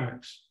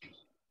dynamics?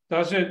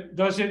 Is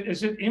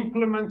it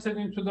implemented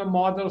into the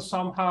model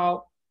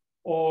somehow,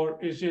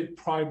 or is it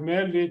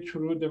primarily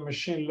through the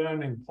machine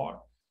learning part?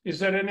 Is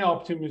there any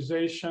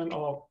optimization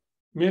of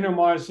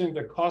minimizing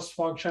the cost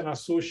function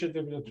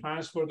associated with the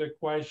transport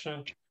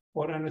equation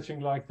or anything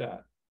like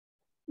that?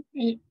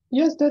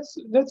 Yes,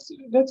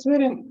 that's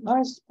very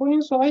nice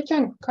point. So I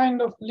can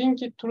kind of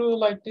link it through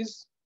like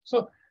this.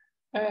 So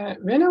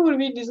whenever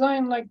we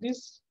design like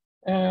this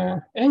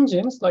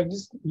engines, like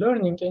this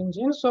learning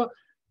engine, so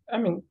I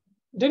mean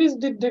there is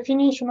the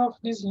definition of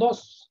this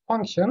loss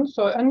function.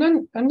 So and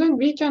then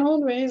we can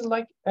always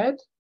like add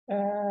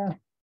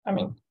I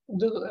mean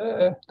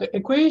the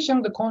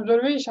equation, the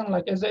conservation,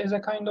 like as a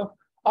kind of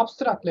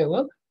abstract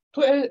level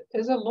to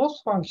as a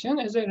loss function,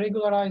 as a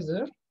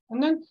regularizer,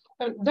 and then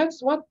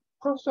that's what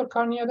Professor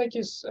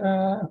Karniadakis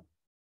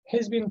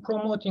has been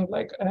promoting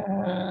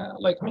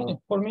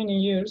for many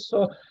years.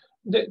 So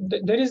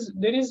there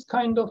is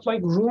kind of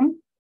like room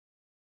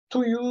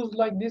to use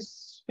like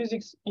this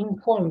physics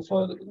informed.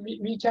 So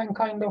we can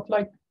kind of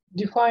like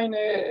define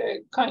a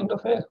kind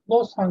of a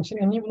loss function,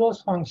 a new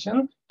loss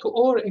function to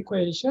our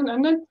equation,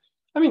 and then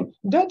I mean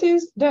that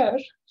is there.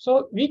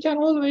 So we can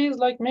always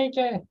like make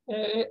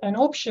an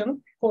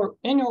option for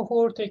any of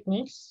our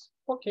techniques.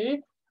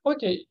 Okay.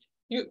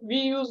 We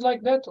use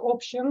like that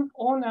option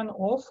on and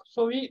off.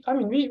 So we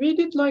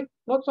did like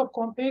lots of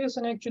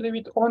comparison actually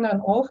with on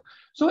and off.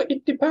 So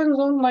it depends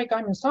on like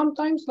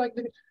sometimes like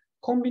the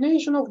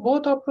combination of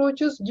both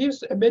approaches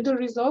gives a better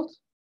result.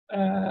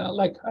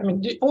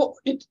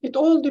 It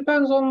all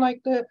depends on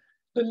like the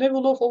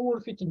level of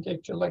overfitting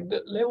actually, like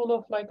the level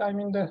of like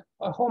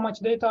how much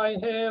data I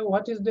have,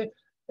 what is the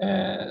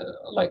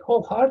like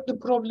how hard the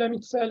problem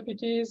itself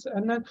it is,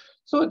 and then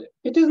so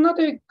it is not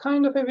a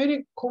kind of a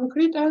very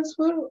concrete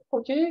answer.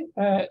 Okay,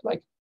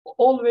 like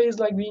always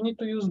like we need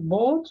to use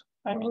both.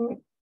 I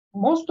mean,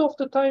 most of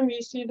the time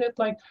we see that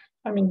like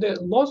the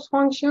loss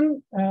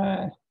function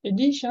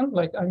addition,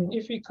 like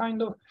if we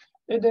kind of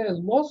add a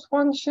loss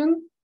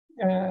function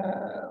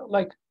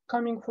like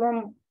coming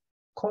from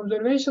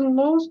conservation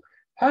laws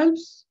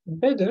helps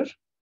better.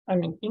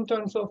 In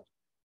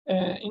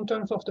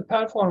terms of the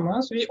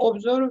performance we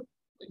observe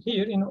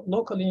here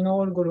locally in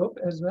our group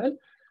as well.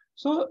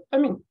 So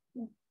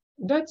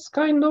that's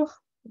kind of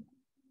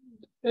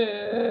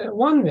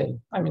one way.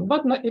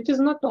 But it is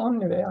not the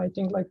only way. I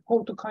think like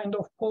how to kind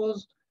of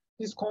pose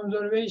this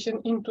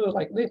conservation into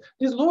like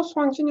this loss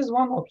function is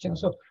one option.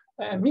 So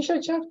Misha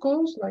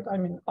Chertkos, like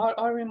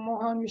Arvind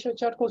Mohan, Misha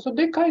Chertkos, so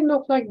they kind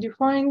of like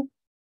define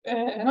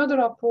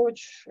another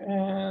approach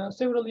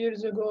several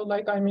years ago.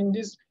 Like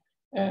this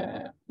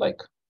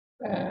like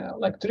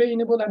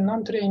trainable and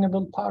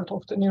non-trainable part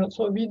of the neural.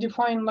 So we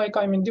define like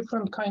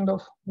different kind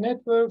of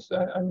networks,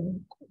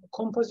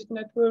 composite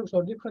networks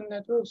or different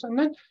networks, and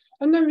then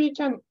we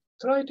can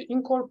try to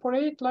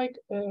incorporate like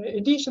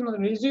additional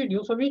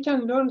residual, so we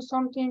can learn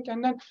something.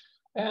 And then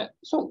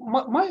so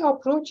my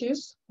approach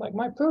is like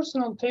my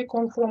personal take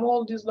home from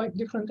all these like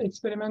different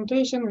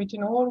experimentation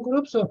within our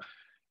group. So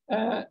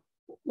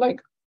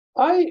like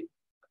I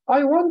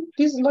want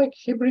this like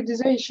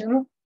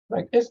hybridization,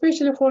 like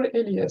especially for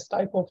LES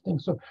type of thing.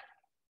 So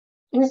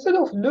instead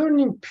of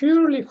learning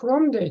purely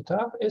from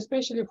data,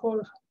 especially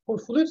for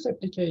fluids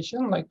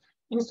application, like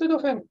instead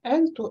of an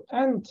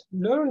end-to-end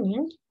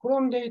learning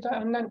from data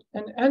and then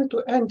an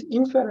end-to-end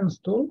inference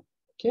tool,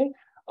 okay,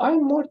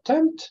 I'm more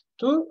tempted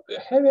to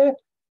have a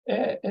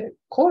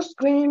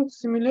coarse-grained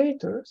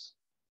simulators.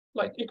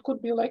 Like it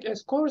could be like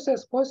as coarse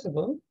as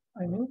possible.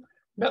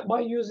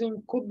 By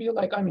using could be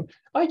like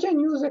I can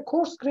use a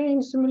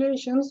coarse-grained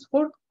simulations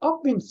for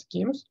upwind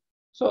schemes.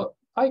 So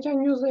I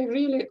can use a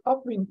really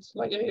upwind,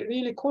 like a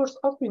really coarse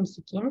upwind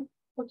scheme.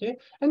 Okay,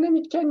 and then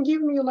it can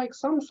give me like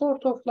some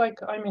sort of like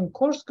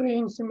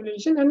coarse-grained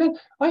simulation, and then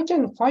I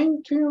can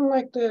fine-tune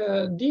like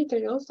the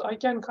details. I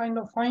can kind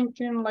of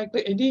fine-tune like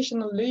the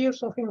additional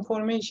layers of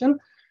information,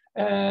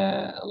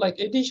 like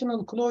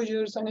additional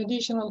closures and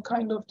additional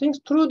kind of things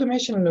through the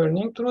machine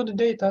learning, through the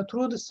data,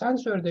 through the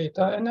sensor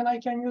data, and then I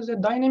can use a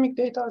dynamic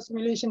data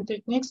assimilation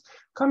techniques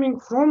coming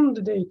from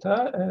the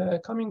data,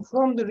 coming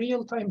from the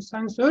real-time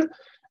sensor.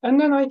 And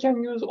then I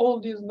can use all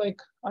these like,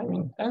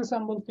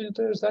 ensemble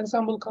filters,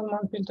 ensemble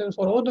Kalman filters,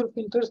 or other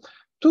filters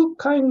to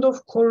kind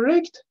of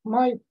correct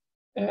my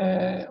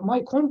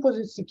my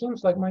composite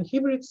schemes, like my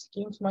hybrid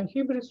schemes, my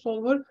hybrid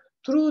solver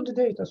through the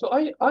data. So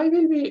I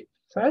will be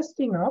fast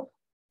enough.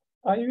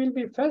 I will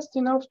be fast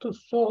enough to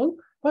solve,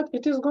 but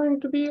it is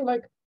going to be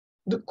like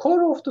the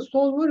core of the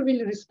solver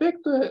will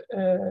respect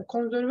the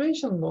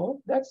conservation law.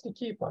 That's the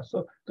key part.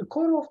 So the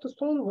core of the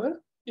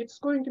solver, it's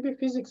going to be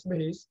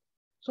physics-based.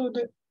 So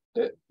the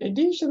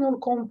additional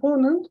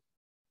component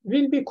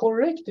will be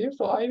corrective.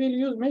 So I will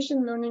use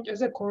machine learning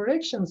as a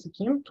correction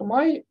scheme to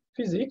my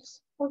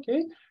physics.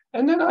 Okay.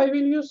 And then I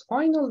will use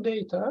final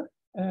data,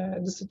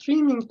 the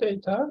streaming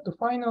data, the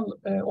final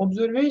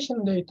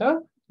observation data,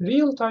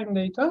 real-time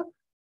data,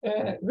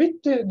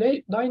 with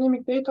the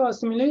dynamic data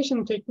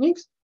assimilation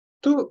techniques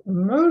to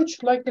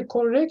merge like the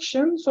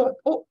correction. So,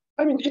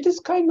 it is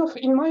kind of,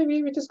 in my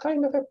view, it is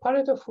kind of a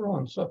Pareto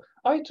front. So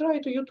I try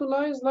to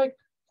utilize like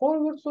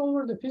forward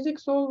solver, the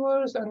physics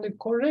solvers, and the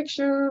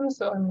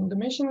corrections, and the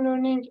machine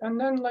learning, and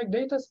then like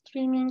data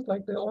streaming,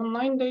 like the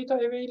online data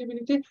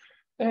availability,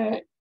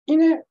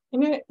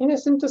 in a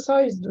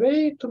synthesized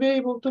way to be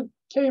able to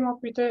came up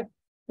with a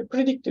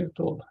predictive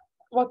tool,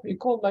 what we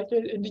call like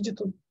a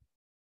digital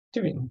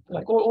twin,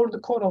 like or the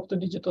core of the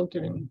digital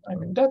twin.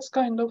 That's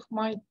kind of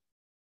my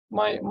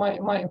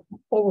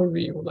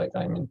overview. Like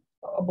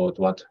about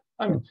what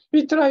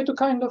we try to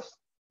kind of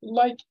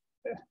like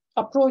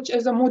approach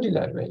as a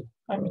modular way.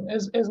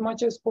 As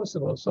much as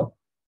possible. So,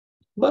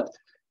 but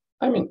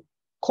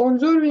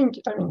conserving.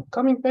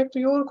 Coming back to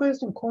your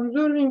question,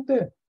 conserving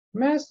the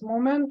mass,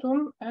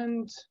 momentum,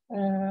 and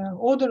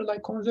other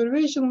like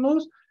conservation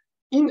laws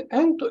in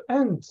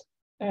end-to-end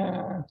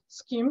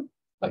scheme,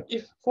 like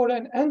if for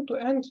an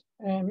end-to-end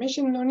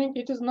machine learning,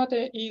 it is not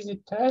an easy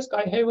task.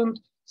 I haven't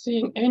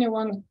seen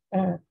anyone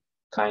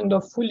kind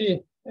of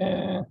fully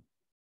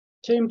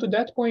came to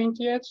that point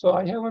yet. So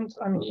I haven't,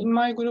 I mean, in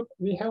my group,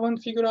 we haven't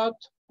figured out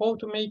how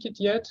to make it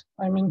yet.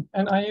 I mean,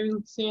 and I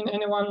haven't seen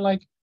anyone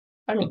like,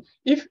 I mean,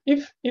 if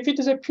it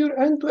is a pure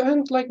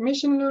end-to-end like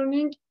machine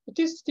learning, it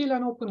is still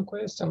an open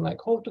question, like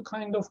how to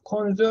kind of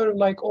conserve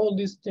like all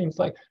these things,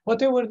 like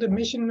whatever the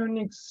machine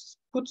learning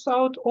puts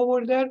out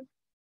over there,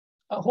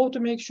 how to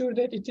make sure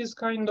that it is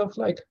kind of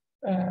like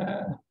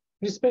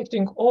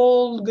respecting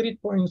all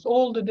grid points,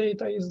 all the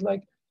data is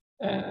like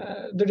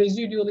the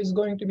residual is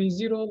going to be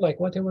zero, like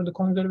whatever the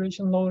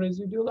conservation low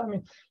residual. I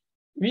mean,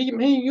 we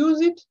may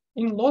use it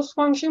in loss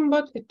function,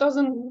 but it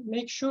doesn't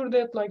make sure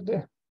that like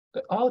the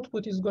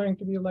output is going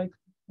to be like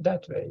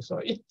that way. So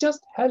it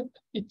just helped,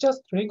 it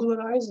just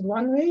regularized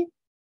one way,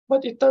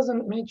 but it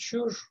doesn't make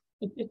sure,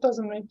 it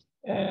doesn't make,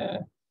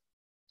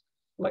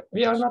 like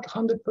we are not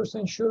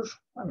 100% sure.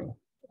 I mean,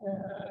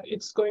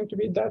 it's going to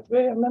be that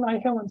way. And then I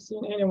haven't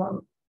seen anyone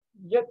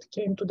yet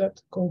came to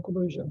that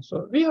conclusion.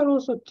 So we are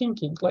also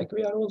thinking, like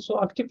we are also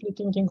actively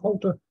thinking how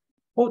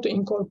to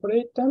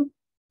incorporate them.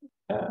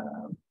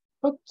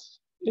 But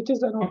it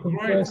is an open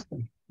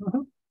question.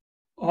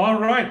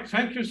 All right,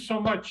 thank you so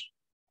much.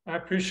 I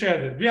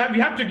appreciate it. We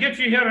have to get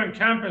you here on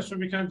campus so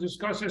we can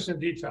discuss this in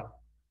detail.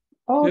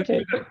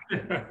 Okay.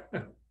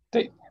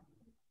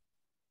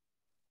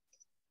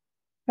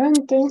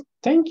 And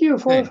thank you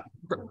for...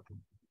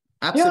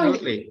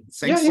 Absolutely.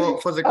 Yeah,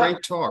 thanks for the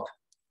great talk.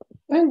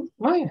 And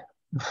my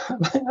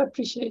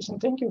appreciation.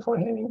 Thank you for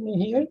having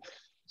me here.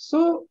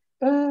 So,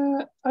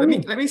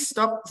 let me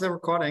stop the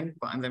recording,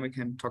 and then we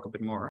can talk a bit more.